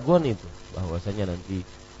ada keraguan itu bahwasanya nanti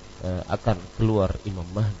akan keluar Imam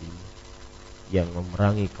Mahdi yang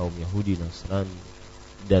memerangi kaum Yahudi Nasrani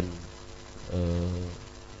dan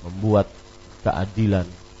membuat keadilan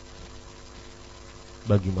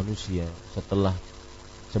bagi manusia setelah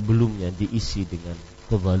sebelumnya diisi dengan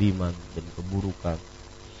kezaliman dan keburukan.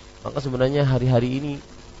 Maka sebenarnya hari-hari ini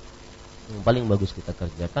yang paling bagus kita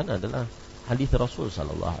kerjakan adalah hadis Rasul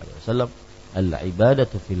sallallahu alaihi wasallam,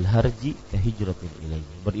 al-ibadatu fil harji kahijratin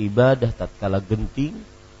ilaihi. Beribadah tatkala genting,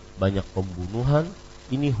 banyak pembunuhan,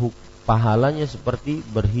 ini pahalanya seperti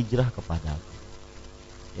berhijrah kepadaku.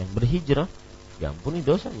 Yang berhijrah diampuni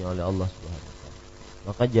dosanya oleh Allah Subhanahu wa taala.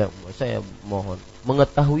 Maka saya mohon,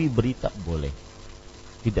 mengetahui berita boleh,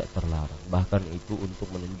 tidak terlarang. Bahkan itu untuk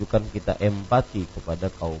menunjukkan kita empati kepada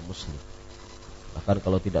kaum muslim. Bahkan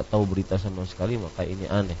kalau tidak tahu berita sama sekali, maka ini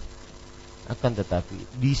aneh. Akan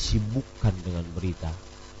tetapi disibukkan dengan berita,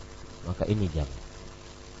 maka ini jangan.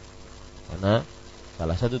 Karena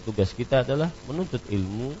salah satu tugas kita adalah menuntut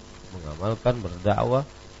ilmu, mengamalkan, berdakwah,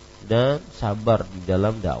 dan sabar di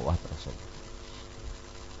dalam dakwah tersebut.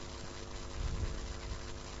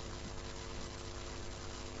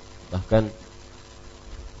 Bahkan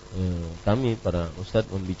kami para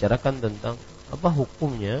ustadz membicarakan tentang apa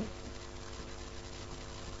hukumnya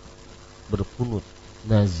berkunut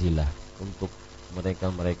nazilah untuk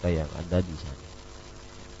mereka-mereka yang ada di sana.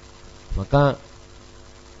 Maka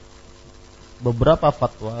beberapa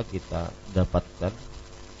fatwa kita dapatkan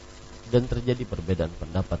dan terjadi perbedaan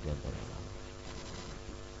pendapat di antara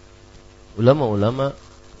ulama-ulama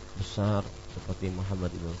besar seperti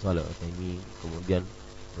Muhammad ibn Shalih Al-Utsaimin, kemudian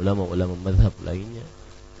ulama-ulama mazhab lainnya,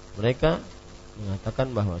 mereka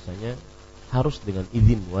mengatakan bahwasanya harus dengan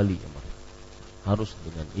izin wali amr, harus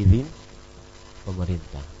dengan izin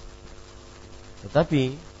pemerintah. Tetapi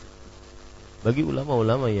bagi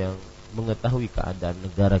ulama-ulama yang mengetahui keadaan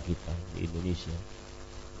negara kita di Indonesia,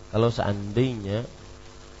 kalau seandainya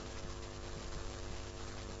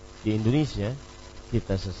di Indonesia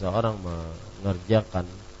kita seseorang mengerjakan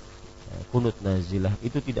kunut nazilah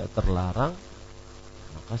itu tidak terlarang,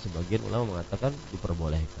 maka sebagian ulama mengatakan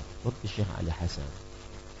diperbolehkan. Seperti Syekh Ali Hasan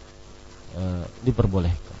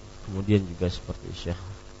diperbolehkan. Kemudian juga seperti Syekh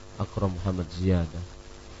Akram Muhammad Ziyadah,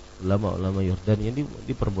 ulama-ulama Yordania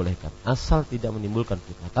diperbolehkan asal tidak menimbulkan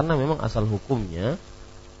fitnah. Karena memang asal hukumnya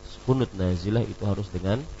kunut nazilah itu harus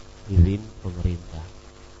dengan izin pemerintah,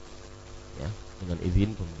 ya, dengan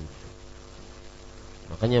izin pemerintah.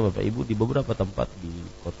 Makanya Bapak Ibu di beberapa tempat di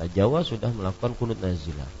kota Jawa sudah melakukan kunut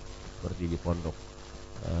nazilah, seperti di Pondok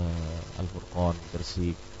Al-Furqan,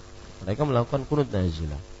 Gresik. Mereka melakukan kunut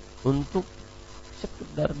nazilah untuk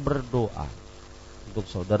sekedar berdoa untuk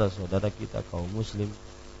saudara-saudara kita kaum muslim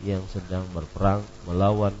yang sedang berperang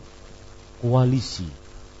melawan koalisi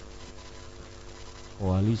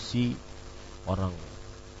orang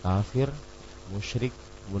kafir, musyrik,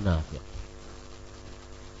 munafik,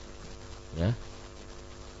 ya,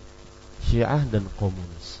 Syiah dan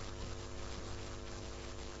komunis.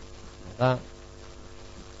 Maka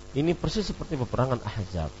ini persis seperti peperangan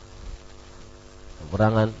Ahzab,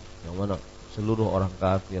 peperangan yang mana seluruh orang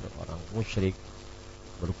kafir, orang musyrik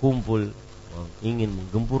berkumpul ingin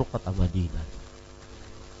menggempur kota Madinah.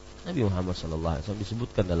 Nabi Muhammad SAW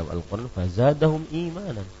disebutkan dalam Al-Quran, fazadahum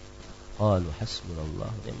imanan qalu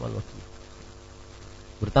hasbunallah wa ni'mal wakil.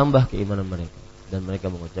 Bertambah keimanan mereka dan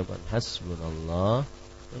mereka mengucapkan hasbunallah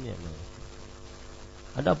wa ni'mal wakil.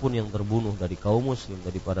 Adapun yang terbunuh dari kaum muslim,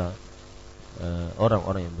 daripada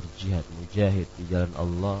orang-orang yang berjihad, mujahid di jalan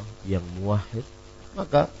Allah, yang muwahhid,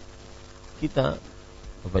 maka kita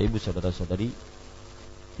Bapak Ibu saudara-saudari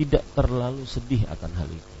tidak terlalu sedih akan hal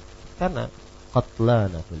itu. Karena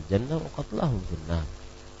qatlana fil jannah wa qatlahum fil nar.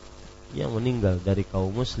 Yang meninggal dari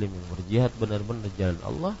kaum muslim yang berjihad benar-benar di jalan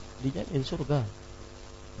Allah dijamin surga.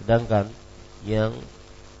 Sedangkan yang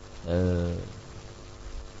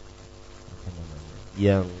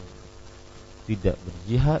yang tidak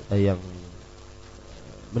berjihad, yang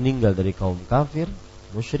meninggal dari kaum kafir,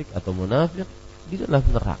 musyrik atau munafik, di dalam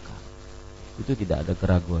neraka. Itu tidak ada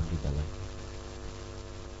keraguan di dalamnya.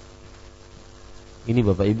 Ini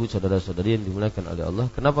Bapak Ibu saudara-saudari yang dimuliakan oleh Allah.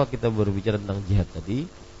 Kenapa kita berbicara tentang jihad tadi?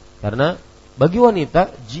 Karena bagi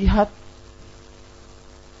wanita jihad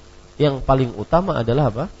yang paling utama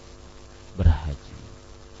adalah apa? Berhaji.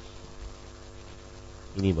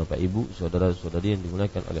 Ini Bapak Ibu saudara-saudari yang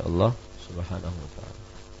dimuliakan oleh Allah Subhanahu wa taala.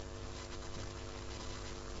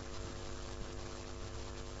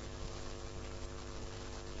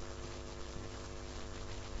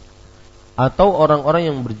 Atau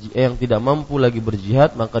orang-orang yang tidak mampu lagi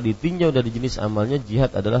berjihad, maka ditinjau dari jenis amalnya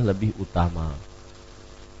jihad adalah lebih utama.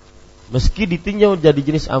 Meski ditinjau dari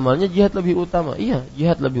jenis amalnya jihad lebih utama, iya,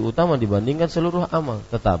 jihad lebih utama dibandingkan seluruh amal.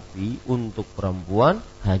 Tetapi untuk perempuan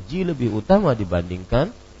haji lebih utama dibandingkan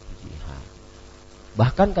jihad.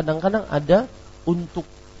 Bahkan kadang-kadang ada untuk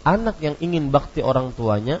anak yang ingin bakti orang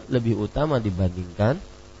tuanya lebih utama dibandingkan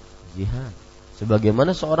jihad.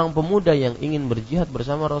 Sebagaimana seorang pemuda yang ingin berjihad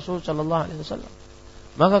bersama Rasul sallallahu alaihi wasallam.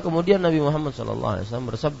 Maka kemudian Nabi Muhammad sallallahu alaihi wasallam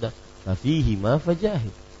bersabda, "Fafihi ma fajahid."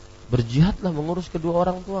 Berjihadlah mengurus kedua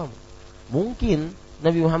orang tuamu. Mungkin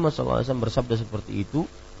Nabi Muhammad sallallahu alaihi wasallam bersabda seperti itu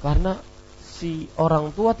karena si orang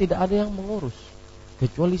tua tidak ada yang mengurus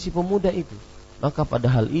kecuali si pemuda itu. Maka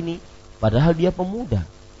padahal dia pemuda,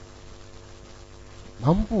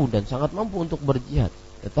 mampu dan sangat mampu untuk berjihad.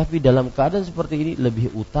 Tetapi dalam keadaan seperti ini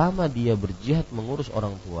lebih utama dia berjihad mengurus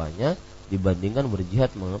orang tuanya dibandingkan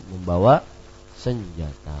berjihad membawa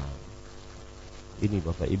senjata. Ini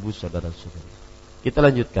Bapak Ibu saudara-saudari. Kita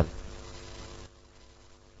lanjutkan.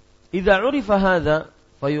 Idza urifa hadza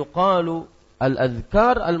fayuqalu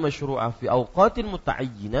al-adhkar al-mashru'ah fi awqatin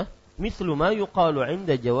muta'ayyinah mithlu ma yuqalu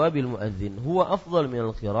 'inda jawabil mu'adhdhin huwa afdal min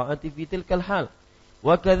al-qira'ati fi tilka al-hal.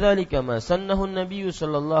 وكذلك ما سنه النبي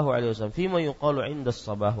صلى الله عليه وسلم فيما يقال عند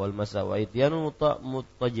الصباح والمساء وإتيان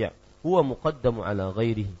المضطجع هو مقدم على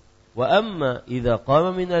غيره وأما إذا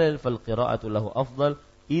قام من الليل فالقراءة له أفضل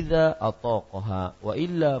إذا أطاقها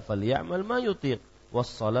وإلا فليعمل ما يطيق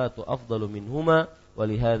والصلاة أفضل منهما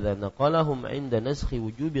ولهذا نقلهم عند نسخ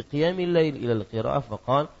وجوب قيام الليل إلى القراءة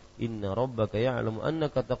فقال إن ربك يعلم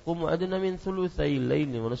أنك تقوم أدنى من ثلثي الليل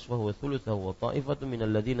ونصفه وثلثه وطائفة من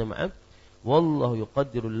الذين معك Wallahu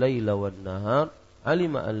yuqaddirul laila wan nahar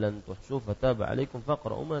alima an lan tuhsu fataba alaikum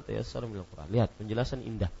faqra'u ma tayassara minal Qur'an. Lihat penjelasan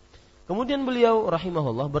indah. Kemudian beliau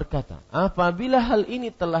rahimahullah berkata, apabila hal ini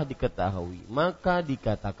telah diketahui, maka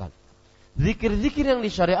dikatakan zikir-zikir yang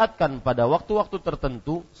disyariatkan pada waktu-waktu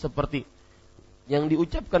tertentu seperti yang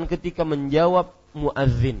diucapkan ketika menjawab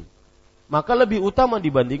muadzin, maka lebih utama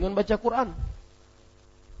dibandingkan baca Quran.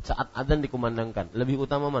 Saat azan dikumandangkan, lebih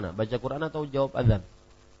utama mana? Baca Quran atau jawab azan?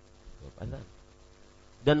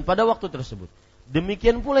 Dan pada waktu tersebut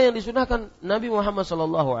demikian pula yang disunahkan Nabi Muhammad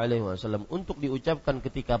SAW untuk diucapkan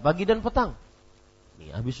ketika pagi dan petang. Ini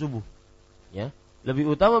habis subuh, ya, lebih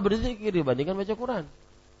utama berzikir dibandingkan baca Quran.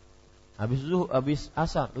 Habis zuhur, habis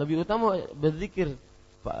asar, lebih utama berzikir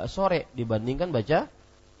sore dibandingkan baca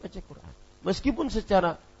Quran. Meskipun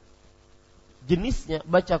secara jenisnya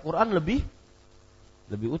baca Quran lebih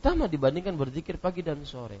utama dibandingkan berzikir pagi dan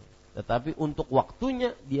sore. Tetapi untuk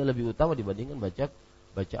waktunya dia lebih utama dibandingkan baca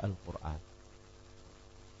Al-Quran.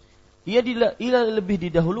 Ia lebih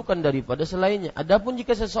didahulukan daripada selainnya. Adapun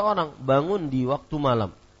jika seseorang bangun di waktu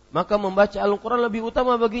malam, maka membaca Al-Quran lebih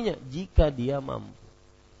utama baginya jika dia mampu.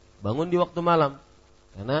 Bangun di waktu malam,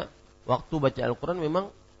 karena waktu baca Al-Quran memang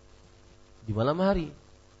di malam hari.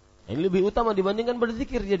 Ini lebih utama dibandingkan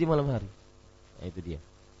berzikir dia di malam hari. Nah, itu dia.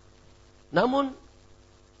 Namun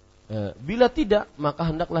bila tidak, maka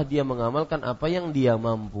hendaklah dia mengamalkan apa yang dia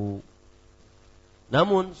mampu.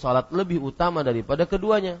 Namun salat lebih utama daripada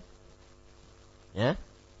keduanya. Ya.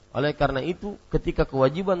 Oleh karena itu, ketika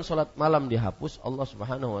kewajiban salat malam dihapus, Allah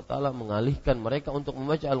Subhanahu wa taala mengalihkan mereka untuk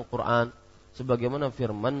membaca Al-Qur'an sebagaimana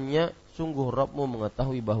firman-Nya, sungguh Rabbmu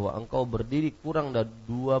mengetahui bahwa engkau berdiri kurang dari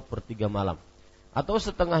 2/3 malam atau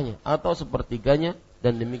setengahnya atau sepertiganya,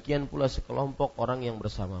 dan demikian pula sekelompok orang yang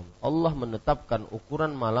bersamamu. Allah menetapkan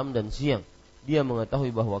ukuran malam dan siang. Dia mengetahui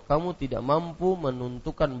bahwa kamu tidak mampu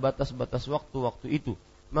menentukan batas-batas waktu-waktu itu.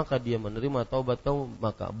 Maka dia menerima taubat kamu,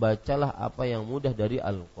 maka bacalah apa yang mudah dari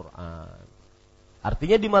Al-Quran.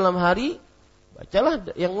 Artinya di malam hari bacalah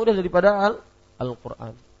yang mudah daripada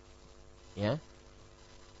Al-Quran, ya,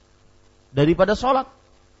 daripada sholat.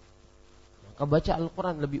 Maka baca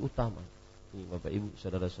Al-Quran lebih utama. Ini Bapak Ibu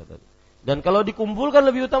saudara-saudari. Dan kalau dikumpulkan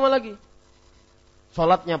lebih utama lagi,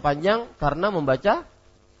 sholatnya panjang karena membaca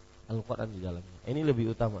Al-Quran di dalamnya. Ini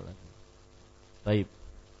lebih utama lagi. Baik.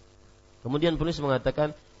 Kemudian penulis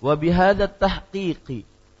mengatakan, wa bihadza tahqiqi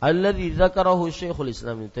alladhi dzakarahu Syekhul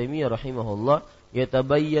Islam Ibnu Taimiyah rahimahullah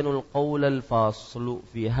yatabayyanu al-qawl al-faslu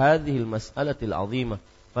fi hadhihi al-mas'alati al-'azimah.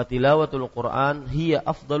 Fatilawatul Quran hiya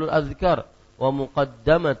afdalul adhkar wa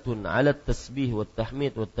muqaddamatun 'ala at-tasbih wat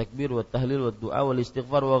tahmid wat takbir wat tahlil wat du'a wal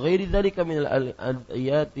istighfar wa ghairi dzalika min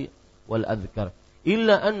al-ayati wal adhkar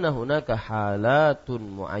illa anna hunaka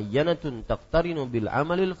halatun muayyanatun taqtarinu bil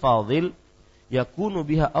 'amalil fadil yakunu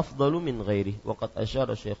biha afdalu min ghairihi wa qad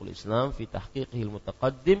asyara Syekhul Islam fi tahqiqihi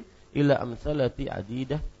al-mutaqaddim ila amsalati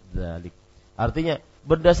 'adidah dzalik. Artinya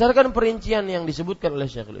berdasarkan perincian yang disebutkan oleh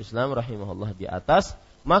Syekhul Islam rahimahullah di atas,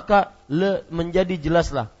 maka menjadi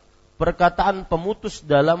jelaslah perkataan pemutus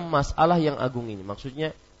dalam masalah yang agung ini.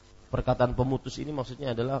 Maksudnya perkataan pemutus ini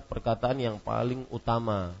maksudnya adalah perkataan yang paling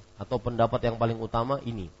utama atau pendapat yang paling utama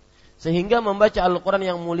ini. Sehingga membaca Al-Quran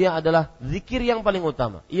yang mulia adalah zikir yang paling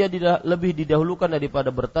utama. Ia lebih didahulukan daripada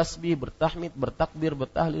bertasbih, bertahmid, bertakbir,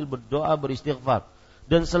 bertahlil, berdoa, beristighfar.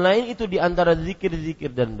 Dan selain itu di antara zikir-zikir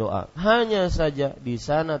dan doa, hanya saja di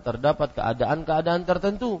sana terdapat keadaan-keadaan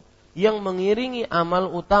tertentu yang mengiringi amal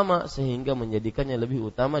utama sehingga menjadikannya lebih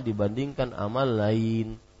utama dibandingkan amal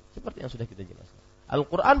lain. Seperti yang sudah kita jelaskan.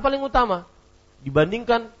 Al-Quran paling utama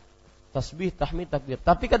dibandingkan tasbih, tahmid, takbir.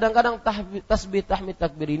 Tapi kadang-kadang tasbih, tahmid,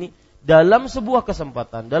 takbir ini dalam sebuah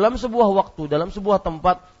kesempatan, dalam sebuah waktu, dalam sebuah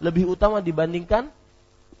tempat lebih utama dibandingkan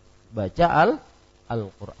baca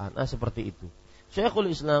Al-Quran. Seperti itu.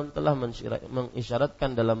 Syekhul Islam telah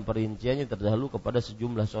mengisyaratkan dalam perinciannya terdahulu kepada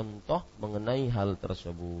sejumlah contoh mengenai hal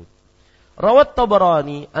tersebut. Rawat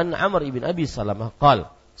Tabarani an Amr ibn Abi Salamah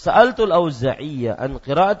qala sa'altu al-Auza'iyyah an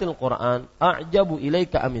qira'atil Qur'an a'jabu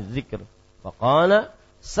ilayka am adh-dhikr faqala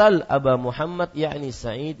sal Aba Muhammad ya'ni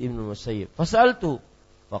Sa'id ibn Musayyib fasa'altu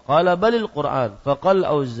faqala bal al-Qur'an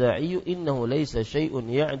faqala al-Auza'i innahu laysa shay'un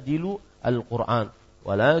ya'dilu al-Qur'an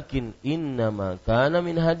walakin innama kana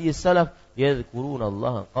min hadi salaf yadhkuruna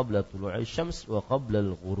Allah qabla tulu'i syams wa qabla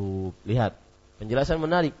al-ghurub. Lihat penjelasan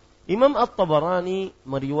menarik. Imam At-Tabarani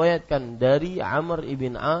meriwayatkan dari Amr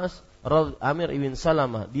ibn ibn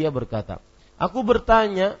Salamah, dia berkata, aku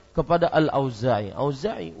bertanya kepada Al-Auza'i.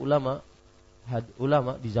 Auza'i ulama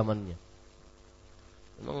di zamannya.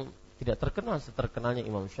 Memang tidak terkenal seterkenalnya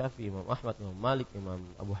Imam Syafi'i, Imam Ahmad, Imam Malik, Imam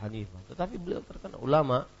Abu Hanifah, tetapi beliau terkenal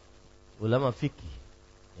ulama fikih.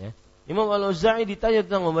 Ya. Imam Al-Auza'i ditanya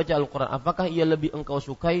tentang membaca Al-Quran, apakah ia lebih engkau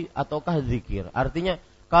sukai ataukah zikir? Artinya,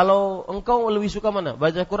 kalau engkau lebih suka mana?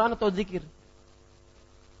 Baca Quran atau zikir?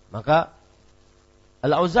 Maka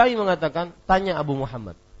Al-Auza'i mengatakan, tanya Abu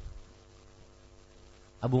Muhammad.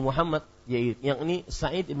 Abu Muhammad, yang ini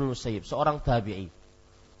Sa'id ibn Musayyib, seorang tabi'i.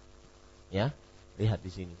 Ya, lihat di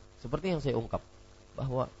sini. Seperti yang saya ungkap,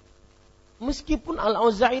 bahwa meskipun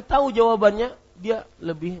Al-Auza'i tahu jawabannya, dia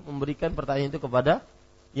lebih memberikan pertanyaan itu kepada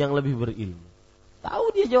yang lebih berilmu.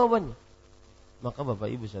 Tahu dia jawabannya. Maka Bapak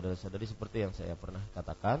Ibu saudara-saudari, seperti yang saya pernah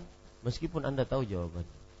katakan, meskipun Anda tahu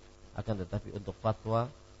jawabannya, akan tetapi untuk fatwa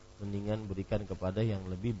mendingan berikan kepada yang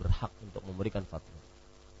lebih berhak untuk memberikan fatwa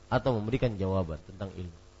atau memberikan jawaban tentang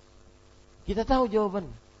ilmu. Kita tahu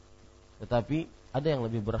jawabannya, tetapi ada yang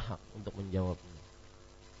lebih berhak untuk menjawabnya.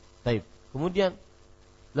 Baik. Kemudian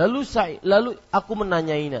lalu aku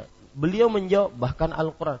menanyainya, beliau menjawab bahkan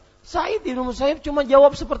Al-Quran. Sa'id bin Musayyib cuma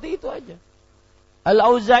jawab seperti itu aja.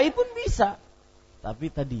 Al-Auza'i pun bisa.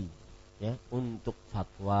 Tapi tadi, ya, untuk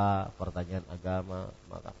fatwa, pertanyaan agama,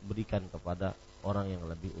 maka berikan kepada orang yang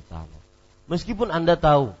lebih utama. Meskipun Anda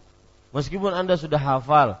tahu, meskipun Anda sudah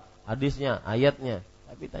hafal hadisnya, ayatnya,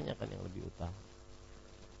 tapi tanyakan yang lebih utama.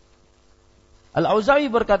 Al-Auza'i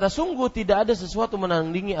berkata, sungguh tidak ada sesuatu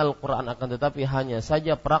menandingi Al-Quran, akan tetapi hanya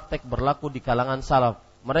saja praktek berlaku di kalangan salaf.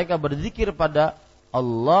 Mereka berzikir pada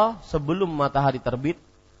Allah sebelum matahari terbit,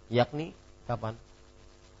 yakni kapan?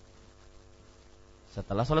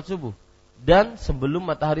 Setelah salat subuh. Dan sebelum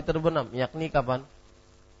matahari terbenam, yakni kapan?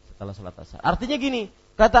 Setelah salat asar. Artinya gini,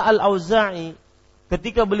 kata Al-Auza'i,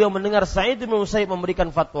 ketika beliau mendengar Sa'id bin Musayyib memberikan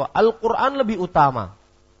fatwa, Al-Quran lebih utama.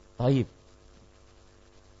 Taib.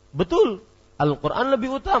 Betul, Al-Quran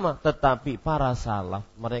lebih utama, tetapi para salaf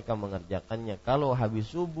mereka mengerjakannya kalau habis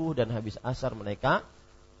subuh dan habis asar mereka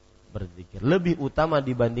berzikir. Lebih utama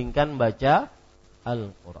dibandingkan baca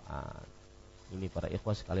Al-Quran. Ini para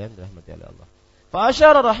ikhwah sekalian dirahmati oleh Allah. Fa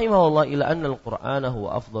asyara rahimahullah ila anna al-Qur'ana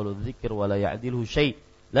huwa afdalul dzikr wa la ya'diluhu syai'.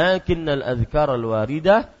 Lakinna al-adhkar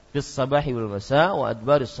al-waridah fi as-sabahi wal masa' wa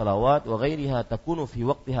adbar as-salawat wa ghairiha takunu fi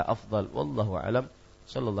waqtiha afdal. Wallahu a'lam.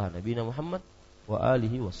 Sallallahu nabiyana Muhammad wa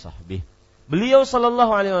alihi wa sahbihi. Beliau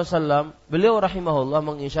sallallahu alaihi wasallam, beliau rahimahullah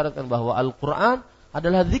mengisyaratkan bahwa Al-Qur'an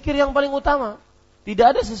adalah zikir yang paling utama. Tidak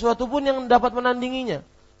ada sesuatu pun yang dapat menandinginya.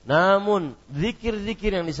 Namun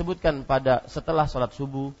zikir-zikir yang disebutkan pada setelah salat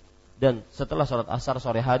subuh dan setelah salat asar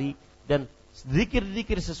sore hari dan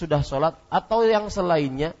zikir-zikir sesudah salat atau yang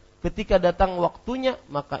selainnya, ketika datang waktunya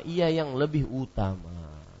maka ia yang lebih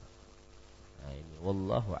utama. Nah ini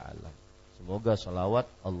wallahu a'lam. Semoga salawat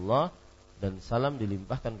Allah dan salam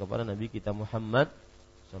dilimpahkan kepada Nabi kita Muhammad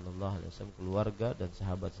sallallahu alaihi wasallam, keluarga dan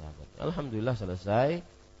sahabat-sahabat. Alhamdulillah selesai.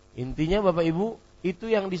 Intinya Bapak Ibu, itu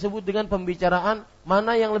yang disebut dengan pembicaraan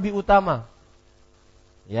mana yang lebih utama.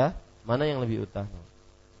 Ya, mana yang lebih utama.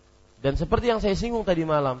 Dan seperti yang saya singgung tadi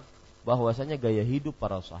malam, bahwasanya gaya hidup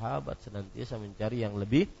para sahabat senantiasa mencari yang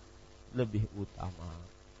lebih utama.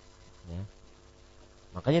 Ya.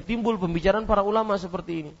 Makanya timbul pembicaraan para ulama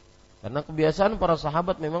seperti ini. Karena kebiasaan para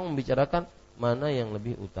sahabat memang membicarakan mana yang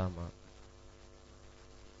lebih utama.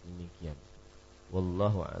 Demikian.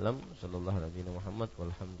 Wallahu a'lam. Sallallahu alaihi Muhammad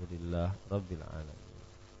walhamdulillah rabbil alamin.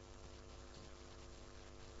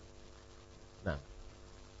 Nah.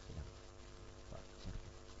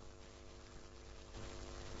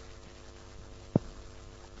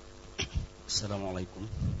 Assalamualaikum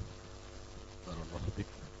warahmatullahi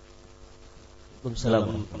wabarakatuh.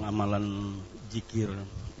 Dalam pengamalan dzikir,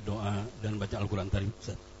 doa dan baca Al-Quran tadi,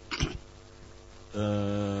 Ustaz.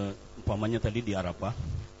 Umpamanya tadi di Arafah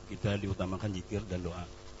kita diutamakan dzikir dan doa.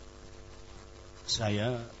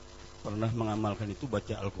 Saya pernah mengamalkan itu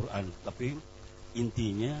baca Al-Quran, tapi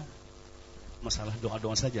intinya masalah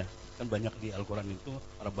doa-doa saja. Kan banyak di Al-Quran itu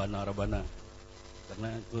Rabbana, karena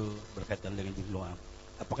itu berkaitan dengan doa.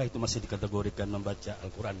 Apakah itu masih dikategorikan membaca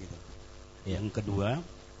Al-Quran gitu? Ya. Yang kedua,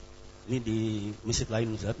 ini di masjid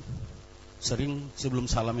lain, Ustaz, sering sebelum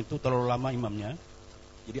salam itu terlalu lama imamnya,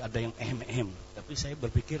 jadi ada yang tapi saya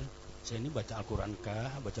berpikir, saya ini baca Al-Quran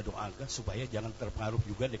kah, baca doa kah, supaya jangan terpengaruh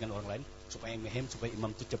juga dengan orang lain, supaya supaya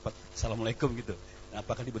imam itu cepat Assalamualaikum gitu. Nah,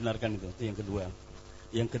 apakah dibenarkan itu? Itu yang kedua.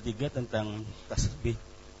 Yang ketiga tentang tasbih,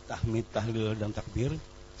 tahmid, tahlil dan takbir.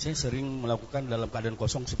 Saya sering melakukan dalam keadaan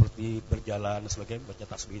kosong seperti berjalan dan sebagainya, baca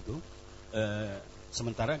tasbih itu.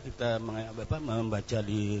 Sementara kita membaca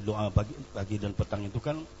di doa pagi dan petang itu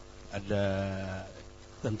kan ada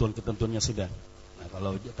ketentuan-ketentuannya sudah. Nah,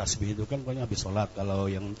 kalau tasbih itu kan pokoknya habis sholat. Kalau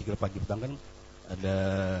yang dzikir pagi petang kan ada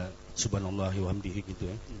subhanallah wa hamdihi gitu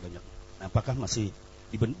ya, banyak. Nah, apakah masih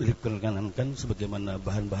diperkenankan sebagaimana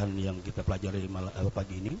bahan-bahan yang kita pelajari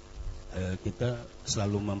pagi ini, kita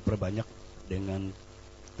selalu memperbanyak dengan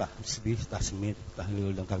tasbih, tahmid,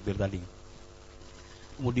 tahlil dan takbir tadi.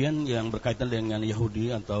 Kemudian yang berkaitan dengan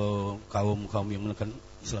Yahudi atau kaum yang menekan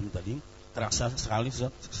Islam tadi, terasa sekali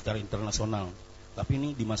secara internasional. Tapi ini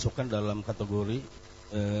dimasukkan dalam kategori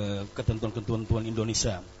ketentuan-ketentuan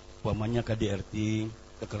Indonesia, umpamanya KDRT,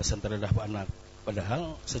 kekerasan terhadap anak.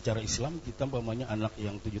 Padahal secara Islam kita umpamanya anak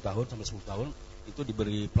yang 7 tahun sampai 10 tahun itu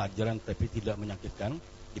diberi pelajaran tapi tidak menyakitkan,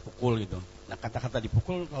 dipukul gitu. Nah, kata-kata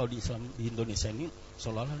dipukul kalau di Islam di Indonesia ini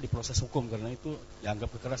seolah-olah diproses hukum karena itu dianggap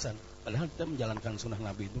kekerasan. Padahal kita menjalankan sunnah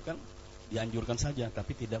Nabi itu kan dianjurkan saja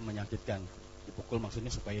tapi tidak menyakitkan. Dipukul maksudnya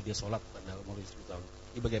supaya dia sholat pada umur 10 tahun.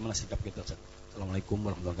 Ini bagaimana sikap kita, Ustaz? Assalamualaikum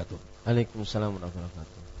warahmatullahi wabarakatuh. Waalaikumsalam warahmatullahi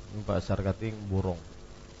wabarakatuh. Ini Pak Sarkating borong.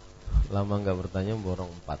 Lama enggak bertanya, borong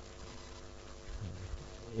 4.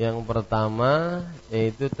 Yang pertama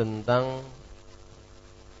yaitu tentang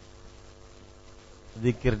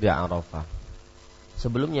dzikir di Arafah.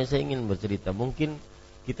 Sebelumnya saya ingin bercerita, mungkin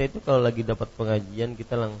kita itu kalau lagi dapat pengajian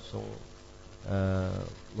kita langsung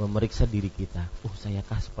memeriksa diri kita.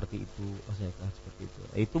 Sayakah seperti itu? Sayakah seperti itu?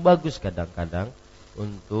 Itu bagus kadang-kadang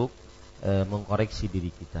untuk mengkoreksi diri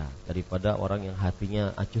kita daripada orang yang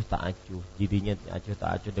hatinya acuh tak acuh, dirinya acuh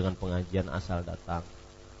tak acuh dengan pengajian asal datang.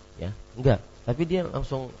 Ya, enggak. Tapi dia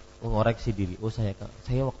langsung mengoreksi diri.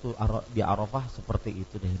 Saya waktu di Arafah seperti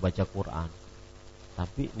itu deh, baca Quran.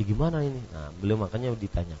 Tapi ini gimana ini? Nah, beliau makanya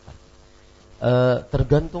ditanyakan.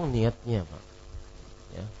 Tergantung niatnya, Pak.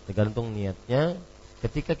 Ya, tergantung niatnya.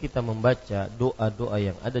 Ketika kita membaca doa-doa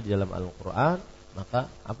yang ada di dalam Al-Quran,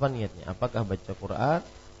 maka apa niatnya? Apakah baca Quran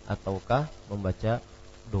ataukah membaca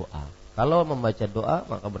doa? Kalau membaca doa,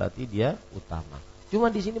 maka berarti dia utama. Cuma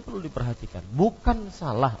di sini perlu diperhatikan, bukan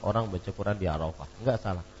salah orang baca Quran di Arafah, enggak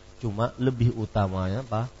salah. Cuma lebih utamanya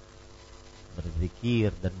apa?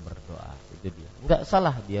 Berzikir dan berdoa, itu dia. Enggak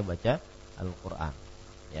salah dia baca Al-Quran,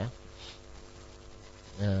 ya.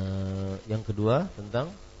 Yang kedua tentang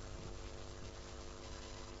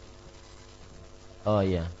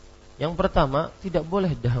yang pertama tidak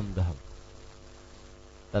boleh daham-daham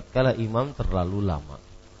tatkala imam terlalu lama.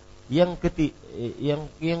 Yang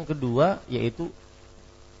kedua yaitu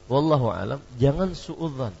wallahu alam, jangan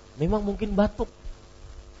suudzon. Memang mungkin batuk.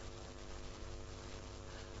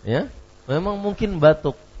 Ya, memang mungkin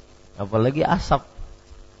batuk. Apalagi asap.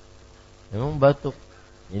 Memang batuk.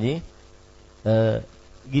 Jadi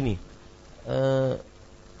gini.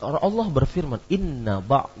 Allah berfirman, "Inna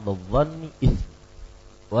ba'dadh-dhanni its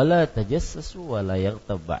wala tajassasu wala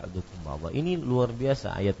yaghtab ba'dukum ba'dha." Ini luar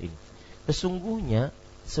biasa ayat ini. Sesungguhnya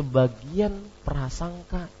sebagian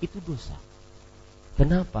prasangka itu dosa.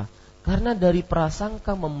 Kenapa? Karena dari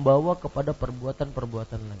prasangka membawa kepada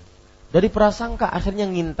perbuatan-perbuatan lain. Dari prasangka akhirnya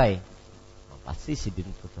ngintai. Pasti sidin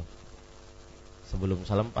tutup. Sebelum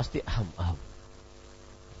salam pasti aham.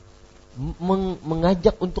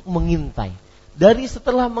 Mengajak untuk mengintai. Dari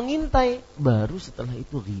setelah mengintai, baru setelah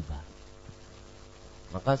itu riba.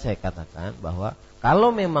 Maka saya katakan bahwa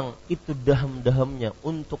kalau memang itu daham-dahamnya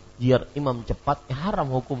untuk biar imam cepat, ya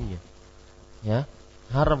haram hukumnya. Ya,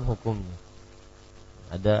 haram hukumnya.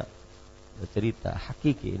 Ada cerita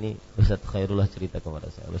hakiki, ini Ustaz Khairullah cerita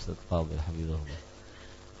kepada saya, Ustaz Fadil Habibullah.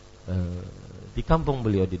 Di kampung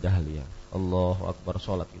beliau di Dahlia, Allahu Akbar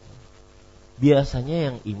sholat itu. Biasanya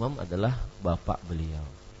yang imam adalah bapak beliau,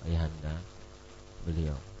 ayahanda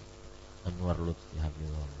beliau, Anwar Lutfi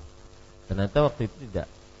Habibullah. Ternyata waktu itu tidak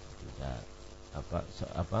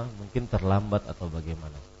mungkin terlambat atau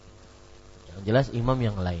bagaimana. Yang jelas imam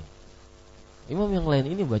yang lain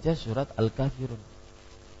ini baca surat Al-Kafirun.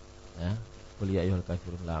 Ya, qul ya ayyuhal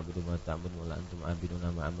kafirun la a'budu ma ta'budun wa la antum a'buduna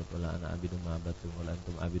ma a'budu wa la ana a'budu ma abadtum wa la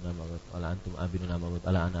antum a'buduna ma abadtum wa la antum a'buduna ma abadtum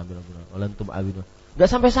wa la ana a'budu wa la antum a'buduna. Enggak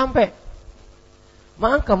sampai-sampai.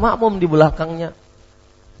 Maka makmum di belakangnya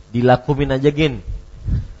dilakumin aja gin.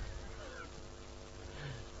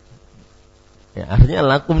 Ya,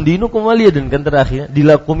 artinya lakum dinukum waliyadin, kan terakhirnya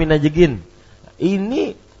dilakumin aja gin.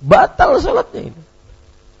 Ini batal salatnya ini.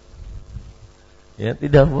 Ya,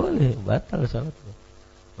 tidak boleh, batal salatnya.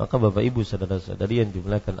 Maka Bapak Ibu saudara-saudari yang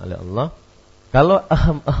dimuliakan oleh Allah, kalau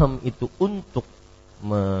aham-aham itu untuk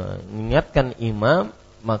mengingatkan imam,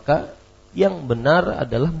 maka yang benar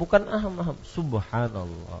adalah bukan aham-aham.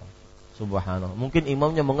 Subhanallah. Mungkin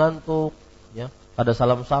imamnya mengantuk, ya, pada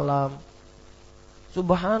salam-salam.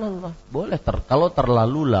 Subhanallah, boleh kalau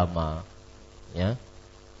terlalu lama, ya.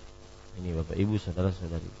 Ini Bapak Ibu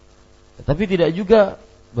saudara-saudari. Tetapi tidak juga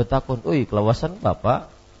bertakun, kelawasan Bapak,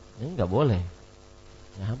 ini enggak boleh.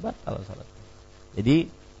 Ya, batal salatnya.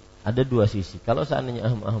 Jadi ada dua sisi. Kalau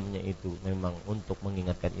seandainya aham-ahamnya itu memang untuk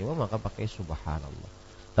mengingatkan imam, maka pakai subhanallah.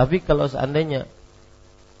 Tapi kalau seandainya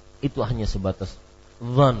itu hanya sebatas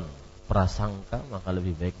dzan, prasangka, maka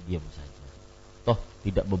lebih baik diam saja. Toh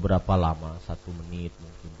tidak beberapa lama, 1 menit,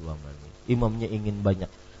 mungkin 2 menit. Imamnya ingin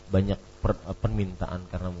banyak permintaan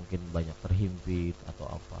karena mungkin banyak terhimpit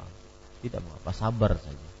atau apa. Tidak mengapa, sabar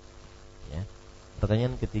saja. Ya.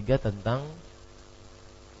 Pertanyaan ketiga tentang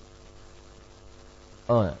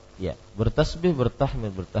bertasbih,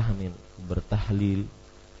 bertahmid, bertahlil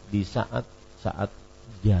di saat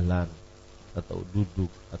jalan atau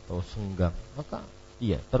duduk atau senggang, maka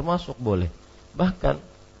iya termasuk boleh. Bahkan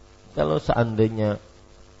kalau seandainya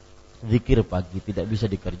zikir pagi tidak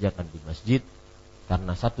bisa dikerjakan di masjid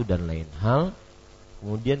karena satu dan lain hal,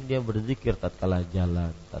 kemudian dia berzikir tatkala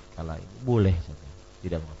jalan, tatkala ini boleh saja,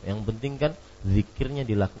 tidak mengapa. Yang penting kan zikirnya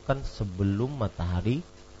dilakukan sebelum matahari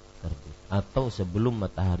terbit atau sebelum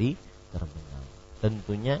matahari terbenam.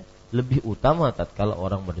 Tentunya lebih utama tatkala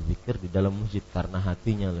orang berzikir di dalam masjid karena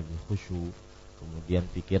hatinya lebih khusyuk, kemudian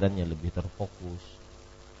pikirannya lebih terfokus.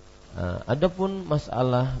 Adapun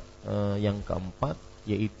masalah yang keempat,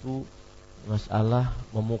 yaitu masalah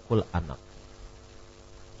memukul anak,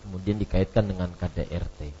 kemudian dikaitkan dengan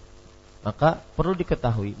KDRT. Maka perlu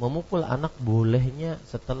diketahui, memukul anak bolehnya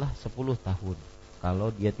setelah 10 tahun kalau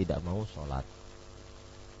dia tidak mau sholat.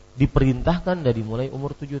 Diperintahkan dari mulai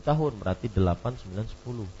umur 7 tahun, berarti 8, 9,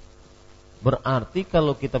 10. Berarti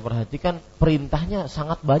kalau kita perhatikan perintahnya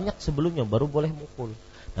sangat banyak sebelumnya baru boleh mukul.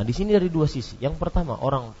 Nah, di sini dari dua sisi. Yang pertama,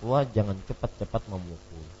 orang tua jangan cepat-cepat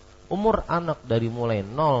memukul. Umur anak dari mulai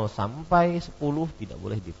 0 sampai 10 tidak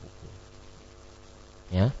boleh dipukul.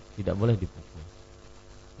 Ya, tidak boleh dipukul.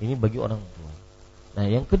 Ini bagi orang tua. Nah,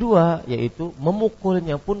 yang kedua yaitu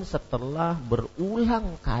memukulnya pun setelah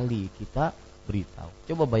berulang kali kita beritahu.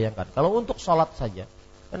 Coba bayangkan kalau untuk sholat saja,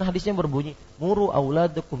 kan hadisnya berbunyi muru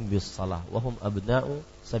auladakum bis shalah wa hum abna'u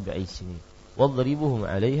sab'i sinin wadribuhum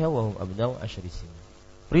 'alaiha wa hum abna'u 10 sinin.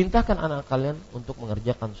 Perintahkan anak kalian untuk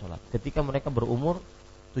mengerjakan sholat ketika mereka berumur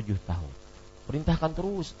 7 tahun. Perintahkan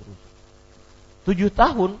terus. 7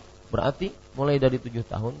 tahun berarti mulai dari 7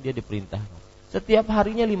 tahun dia diperintahkan. Setiap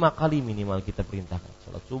harinya 5 kali minimal kita perintahkan.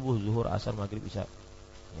 Sholat subuh, zuhur, asar, maghrib, isya,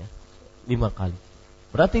 ya, 5 kali.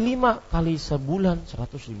 Berarti 5 kali sebulan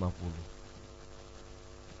 150.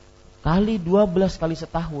 Kali 12 kali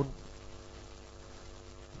setahun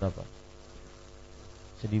berapa?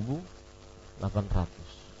 1.800.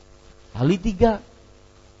 Kali 3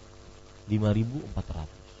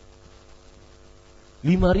 5.400.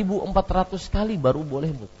 5.400 kali baru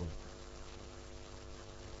boleh mukul.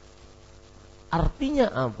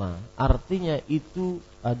 Artinya apa? Artinya itu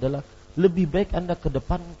adalah lebih baik Anda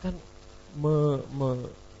kedepankan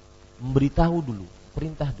memberitahu dulu,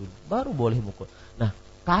 perintah dulu, baru boleh mukul. Nah,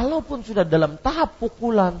 kalaupun sudah dalam tahap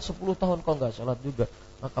pukulan 10 tahun kau nggak sholat juga,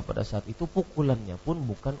 maka pada saat itu pukulannya pun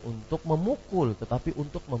bukan untuk memukul, tetapi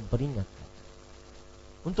untuk memperingatkan.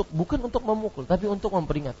 Bukan untuk memukul, tapi untuk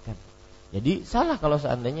memperingatkan. Jadi salah kalau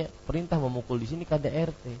seandainya perintah memukul di sini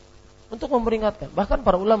KDRT, untuk memperingatkan. Bahkan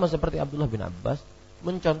para ulama seperti Abdullah bin Abbas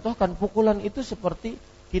mencontohkan pukulan itu seperti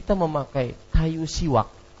kita memakai kayu siwak.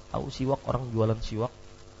 Tahu siwak, orang jualan siwak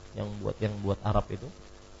yang buat Arab itu,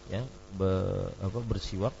 ya,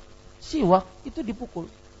 bersiwak. Siwak itu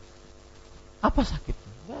dipukul. Apa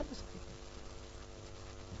sakitnya? Enggak ada sakitnya.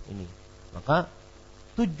 Ini. Maka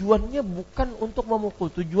tujuannya bukan untuk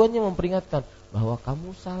memukul, tujuannya memperingatkan bahwa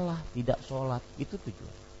kamu salah, tidak sholat. Itu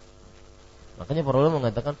tujuan. Makanya para ulama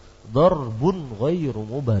mengatakan darbun ghairu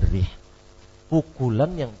mubarrih,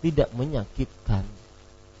 pukulan yang tidak menyakitkan,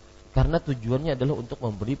 karena tujuannya adalah untuk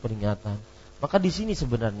memberi peringatan. Maka di sini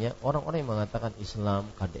sebenarnya orang-orang yang mengatakan Islam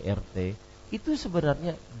KDRT itu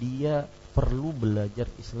sebenarnya dia perlu belajar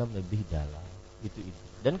Islam lebih dalam. Itu.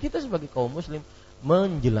 Dan kita sebagai kaum muslim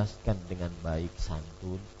menjelaskan dengan baik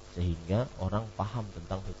santun sehingga orang paham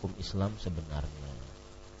tentang hukum Islam sebenarnya.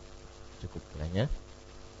 Cukup kiranya.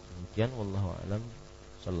 Demikian wallahu a'lam.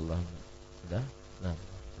 Sallallahu sudah. Nah.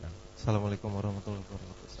 Assalamualaikum warahmatullahi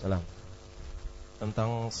wabarakatuh. Salam.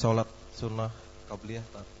 Tentang sholat sunnah qabliyah,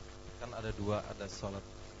 kan ada dua, ada sholat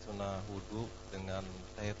sunnah wudu dengan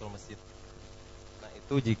tahiyatul masjid. Nah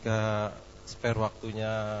itu jika spare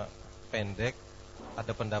waktunya pendek,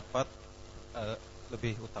 ada pendapat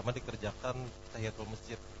lebih utama dikerjakan tahiyatul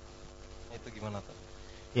masjid. Nah, itu gimana tuh?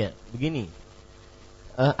 Ya, begini.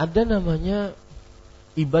 Ada namanya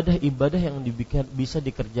ibadah-ibadah yang bisa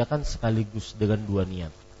dikerjakan sekaligus dengan dua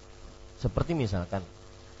niat. Seperti misalkan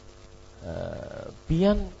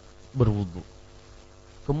pian berwudu.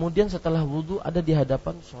 Kemudian setelah wudu ada di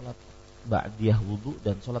hadapan sholat ba'diyah wudu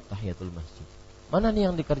dan sholat tahiyatul masjid. Mana nih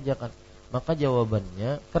yang dikerjakan? Maka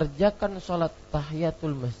jawabannya kerjakan sholat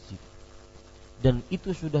tahiyatul masjid. Dan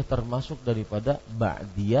itu sudah termasuk daripada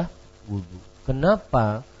ba'diyah wudu.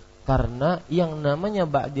 Kenapa? Karena yang namanya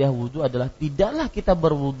ba'diyah wudu adalah tidaklah kita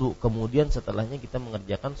berwudu kemudian setelahnya kita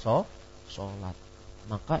mengerjakan sholat.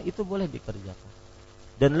 Maka itu boleh dikerjakan.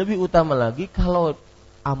 Dan lebih utama lagi kalau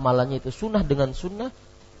amalannya itu sunnah dengan sunnah,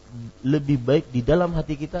 lebih baik di dalam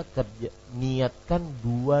hati kita niatkan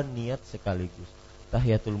dua niat sekaligus,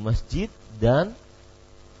 tahiyatul masjid dan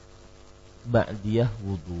ba'diyah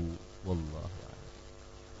wudu. Wallahu a'lam.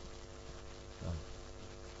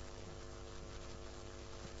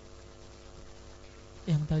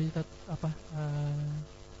 Yang tadi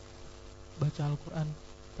baca Al-Quran,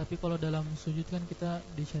 tapi kalau dalam sujud kan kita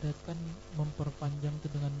disyariatkan memperpanjang itu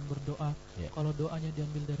dengan berdoa. Ya. Kalau doanya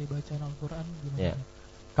diambil dari bacaan Al-Quran gimana? Ya.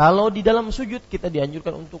 Kalau di dalam sujud kita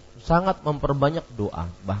dianjurkan untuk sangat memperbanyak doa.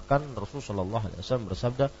 Bahkan Rasulullah SAW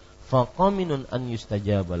bersabda, faqaminun an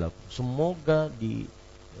yustajaba lakum. Semoga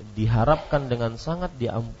diharapkan dengan sangat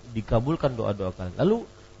dikabulkan doa-doa kalian. Lalu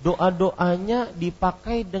doa-doanya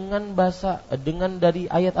dipakai dengan dari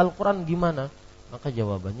ayat Al-Quran gimana? Maka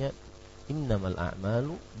jawabannya innamal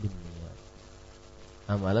a'malu binniyat.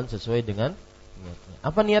 Amalan sesuai dengan niatnya.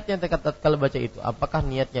 Apa niatnya tatkala baca itu? Apakah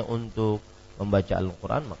niatnya untuk membaca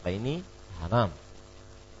Al-Quran? Maka ini haram.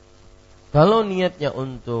 Kalau niatnya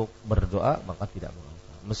untuk berdoa maka tidak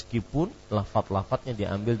mengapa. Meskipun lafaz-lafaznya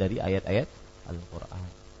diambil dari ayat-ayat Al-Quran.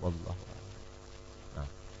 Wallahu a'lam. Nah,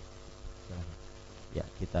 silakan. Ya,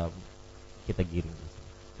 kita giring.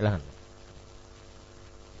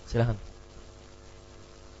 Silakan.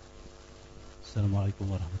 Assalamualaikum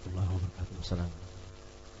warahmatullahi wabarakatuh. Assalamualaikum.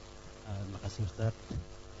 Terima kasih Ustaz.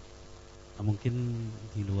 Mungkin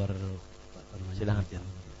di luar silakan.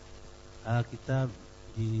 Kita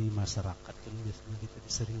di masyarakat kan biasanya kita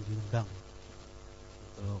sering diundang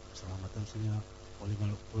untuk keselamatan misalnya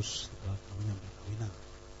polimalus namanya perkawinan.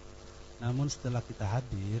 Namun setelah kita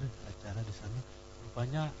hadir acara di sana,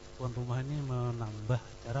 rupanya tuan rumah ini menambah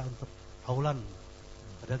acara untuk aulan.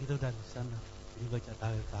 Padahal kita udah di sana. Ini baca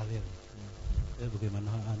tahlil. Bagaimana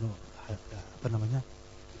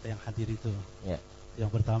kita yang hadir itu? Ya.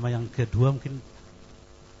 Yang pertama, yang kedua mungkin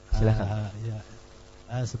silakan.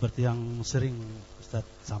 Seperti yang sering Ustaz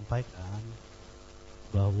sampaikan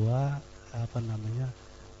bahwa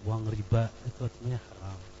uang riba itu artinya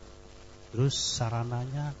haram. Terus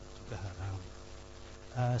sarananya juga haram.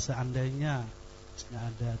 Seandainya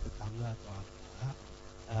ada tetangga atau apa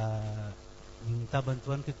minta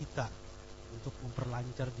bantuan ke kita untuk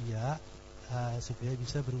memperlancar dia supaya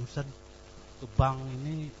bisa berurusan ke bank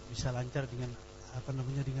ini bisa lancar dengan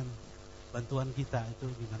dengan bantuan kita, itu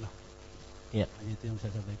gimana Ya. Hanya itu yang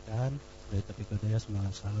saya sampaikan. Dari Taufiq Hidayah.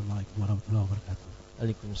 Assalamualaikum warahmatullahi wabarakatuh.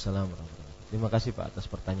 Waalaikumsalam warahmatullahi wabarakatuh. Terima kasih Pak atas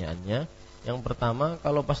pertanyaannya. Yang pertama,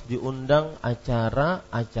 kalau pas diundang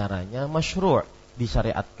acaranya masyru',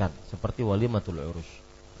 disyariatkan seperti walimatul urus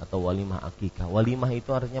atau walimah akikah. Walimah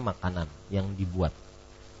itu artinya makanan yang dibuat.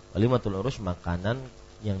 Walimatul urus makanan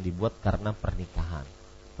yang dibuat karena pernikahan.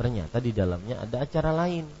 Ternyata di dalamnya ada acara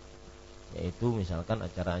lain, yaitu misalkan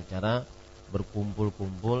acara-acara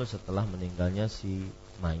berkumpul-kumpul setelah meninggalnya si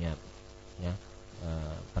mayat, ya,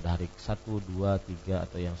 pada hari 1, 2, 3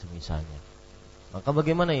 atau yang semisalnya. Maka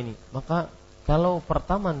bagaimana ini? Maka kalau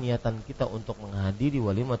pertama niatan kita untuk menghadiri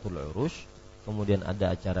walimatul urus, kemudian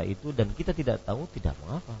ada acara itu dan kita tidak tahu, tidak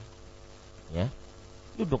mengapa, ya,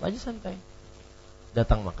 duduk aja santai,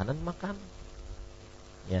 datang makanan makan,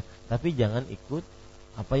 ya, tapi jangan ikut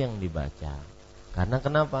apa yang dibaca. Karena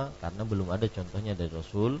kenapa? Karena belum ada contohnya dari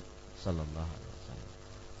Rasul Sallallahu Alaihi Wasallam,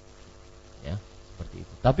 ya, seperti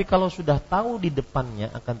itu. Tapi kalau sudah tahu di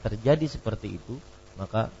depannya akan terjadi seperti itu,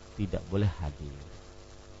 maka tidak boleh hadir.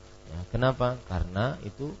 Ya, kenapa? Karena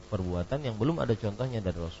itu perbuatan yang belum ada contohnya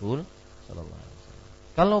dari Rasul Sallallahu Alaihi Wasallam.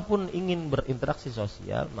 Kalaupun ingin berinteraksi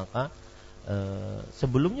sosial, maka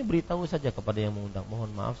sebelumnya beritahu saja kepada yang mengundang, mohon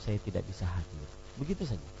maaf saya tidak bisa hadir. Begitu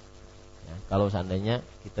saja. Ya, kalau seandainya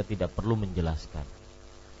kita tidak perlu menjelaskan.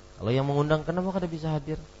 Kalau yang mengundang kenapa kada bisa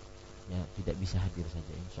hadir? Ya, tidak bisa hadir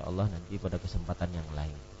saja. Insya Allah nanti pada kesempatan yang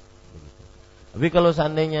lain. Begitu. Tapi kalau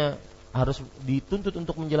seandainya harus dituntut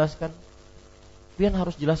untuk menjelaskan, pian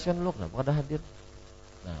harus jelaskan dulu kenapa kada hadir.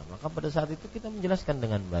 Nah, maka pada saat itu kita menjelaskan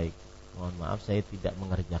dengan baik. Mohon maaf saya tidak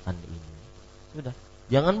mengerjakan ini. Sudah.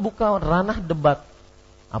 Jangan buka ranah debat.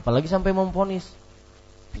 Apalagi sampai memvonis.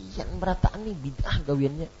 Pian berataan nih bid'ah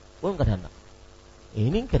gawiannya. Pun kada hendak.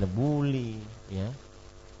 Ini kada bully, ya.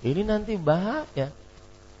 Ini nanti bahaya.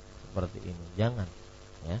 Seperti ini. Jangan,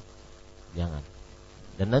 ya. Jangan.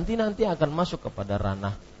 Dan nanti akan masuk kepada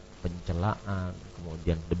ranah pencelaan,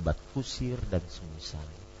 kemudian debat kusir dan semisal.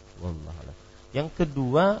 Wallahu a'lam. Yang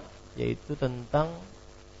kedua yaitu tentang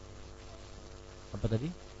apa tadi?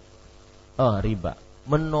 Riba.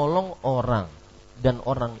 Menolong orang dan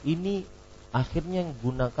orang ini akhirnya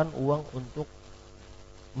gunakan uang untuk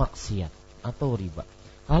maksiat atau riba.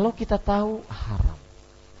 Kalau kita tahu haram.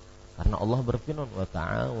 Karena Allah berfirman, "Wa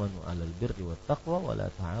ta'awanu 'alal birri wat taqwa wa la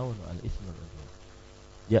ta'awanu 'alal itsmi wal 'udwan."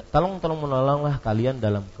 Ya, tolong menolonglah kalian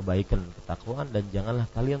dalam kebaikan dan ketakwaan, dan janganlah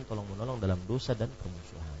kalian tolong menolong dalam dosa dan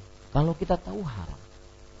permusuhan. Kalau kita tahu haram,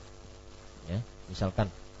 ya, misalkan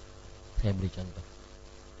saya beri contoh,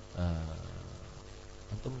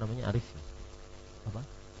 antum namanya Arif, ya? Apa?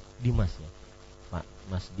 Dimas, ya, Pak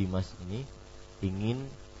Mas Dimas ini ingin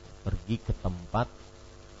pergi ke tempat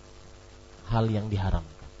hal yang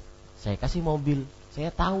diharamkan. Saya kasih mobil, saya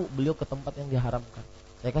tahu beliau ke tempat yang diharamkan,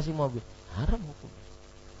 saya kasih mobil, haram hukumnya.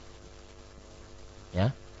 Ya,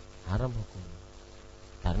 haram hukumnya.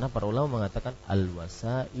 Karena para ulama mengatakan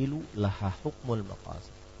al-wasailu laha hukmul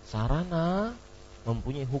maqasid. Sarana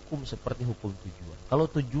mempunyai hukum seperti hukum tujuan. Kalau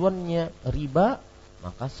tujuannya riba,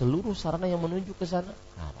 maka seluruh sarana yang menuju ke sana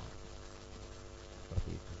haram. Seperti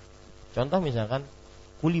itu. Contoh misalkan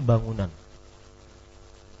kuli bangunan.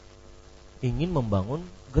 Ingin membangun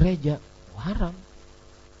gereja, haram.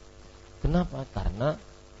 Kenapa? Karena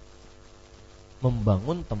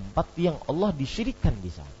membangun tempat yang Allah disyirikkan di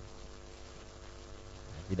sana.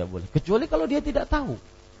 Nah, tidak boleh. Kecuali kalau dia tidak tahu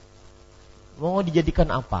mau dijadikan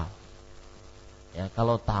apa. Ya,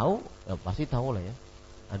 kalau tahu, ya pasti tahu lah, ya.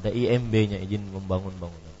 Ada IMB-nya, izin membangun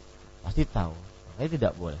bangunan. Pasti tahu. Makanya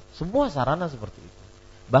tidak boleh. Semua sarana seperti itu.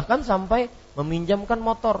 Bahkan sampai meminjamkan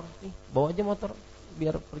motor. Nih, bawa aja motor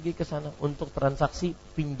biar pergi ke sana untuk transaksi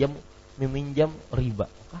meminjam riba.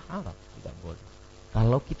 Maka haram, tidak boleh.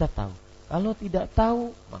 Kalau kita tahu. Kalau tidak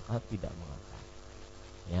tahu, maka tidak mengapa.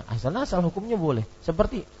 Ya, asal hukumnya boleh.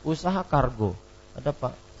 Seperti usaha kargo. Ada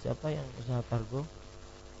Pak, siapa yang usaha kargo?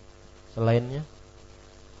 Selainnya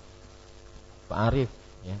Pak Arif,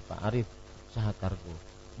 ya, Pak Arif usaha kargo.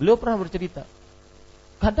 Beliau pernah bercerita,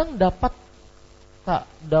 kadang dapat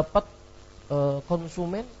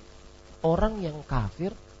konsumen orang yang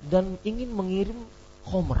kafir dan ingin mengirim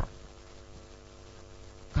khomer.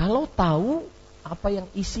 Kalau tahu apa yang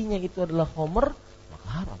isinya itu adalah khomer, maka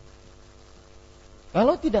haram.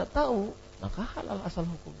 Kalau tidak tahu, maka halal asal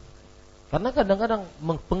hukum. Karena kadang-kadang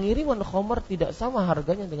pengiriman khomer tidak sama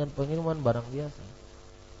harganya dengan pengiriman barang biasa.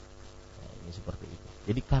 Nah, ini seperti itu.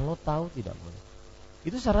 Jadi kalau tahu tidak boleh.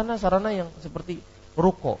 Itu sarana-sarana yang seperti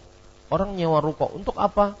ruko. Orang nyewa ruko untuk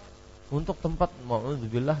apa? Untuk tempat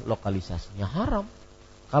ma'udzubillah lokalisasinya haram.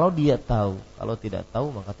 Kalau dia tahu, kalau tidak tahu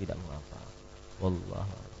maka tidak mengapa. Wallahu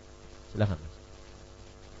a'lam. Silakan.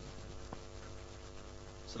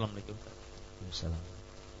 Assalamualaikum. Waalaikumsalam.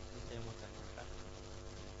 Saya mau tanyakan,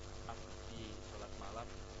 apa di sholat malam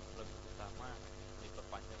lebih utama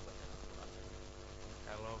diperpanjang bacaan Al-Quran?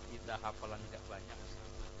 Kalau kita hafalan nggak banyak,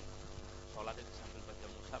 sholat itu sambil baca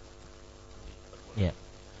mushaf diperbolehkan. Ya,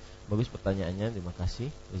 bagus pertanyaannya. Terima kasih.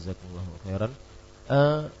 Jazakumullahu khairan.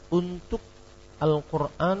 Untuk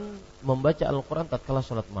Al-Quran, membaca Al-Quran tatkala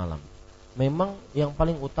sholat malam, memang yang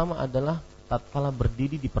paling utama adalah tatkala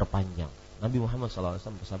berdiri diperpanjang. Nabi Muhammad SAW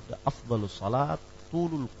bersabda, afdalus salat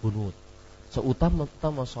tulul qunut.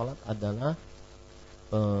 Seutama-utama salat adalah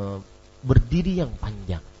berdiri yang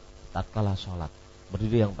panjang tatkala salat.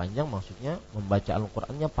 Berdiri yang panjang maksudnya membaca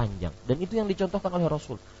Al-Qur'annya panjang, dan itu yang dicontohkan oleh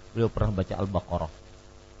Rasul. Beliau pernah baca Al-Baqarah.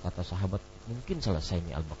 Kata sahabat, mungkin selesai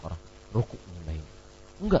nih Al-Baqarah, rukuk mulai.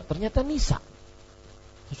 Enggak, ternyata Nisa.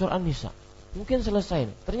 Surah An-Nisa. Mungkin selesai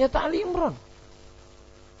nih, ternyata Ali Imran.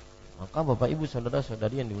 Maka Bapak Ibu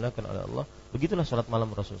saudara-saudari yang dimuliakan oleh Allah, begitulah salat malam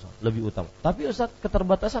Rasulullah lebih utama. Tapi Ustaz,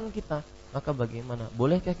 keterbatasan kita, maka bagaimana?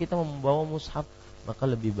 Bolehkah kita membawa mushaf? Maka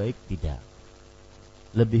lebih baik tidak.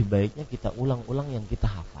 Lebih baiknya kita ulang-ulang yang kita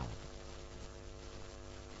hafal.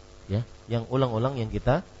 Ya, yang ulang-ulang yang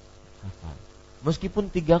kita hafal. Meskipun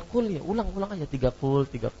 3 qul ya ulang-ulang aja 3 qul.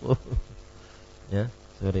 Ya,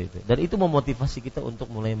 seperti itu. Dan itu memotivasi kita untuk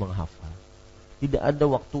mulai menghafal. Tidak ada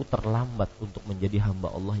waktu terlambat untuk menjadi hamba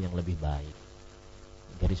Allah yang lebih baik.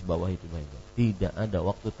 Garis bawah itu baik-baik. Tidak ada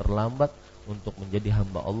waktu terlambat untuk menjadi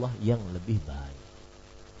hamba Allah yang lebih baik.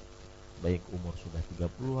 Baik umur sudah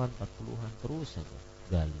 30-an, 40-an, terus saja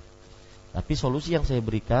gali. Tapi solusi yang saya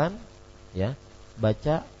berikan, ya,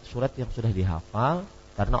 baca surat yang sudah dihafal,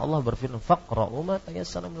 karena Allah berfirman, faqra'u ma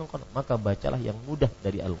tayassara minal Qur'an, maka bacalah yang mudah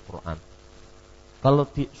dari Al-Qur'an. Kalau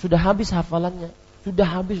sudah habis hafalannya, sudah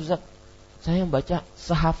habis Ustaz, saya baca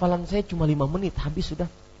sehafalan saya cuma 5 menit, habis sudah.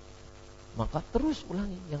 Maka terus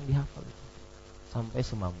ulangi yang dihafal itu sampai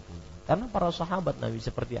semampunya. Karena para sahabat Nabi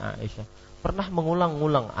seperti Aisyah pernah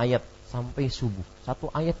mengulang-ulang ayat sampai subuh. Satu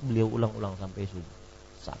ayat beliau ulang-ulang sampai subuh.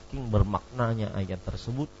 Saking bermaknanya ayat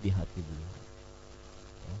tersebut di hati beliau.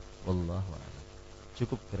 Ya, wallahu a'lam.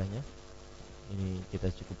 Cukup kiranya. Ini kita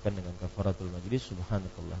cukupkan dengan kafaratul majlis.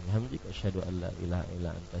 Subhanakallah bihamdika asyhadu an la ilaha illa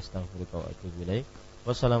anta astaghfiruka wa atubu ilaik.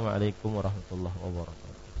 Wassalamualaikum warahmatullahi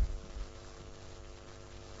wabarakatuh.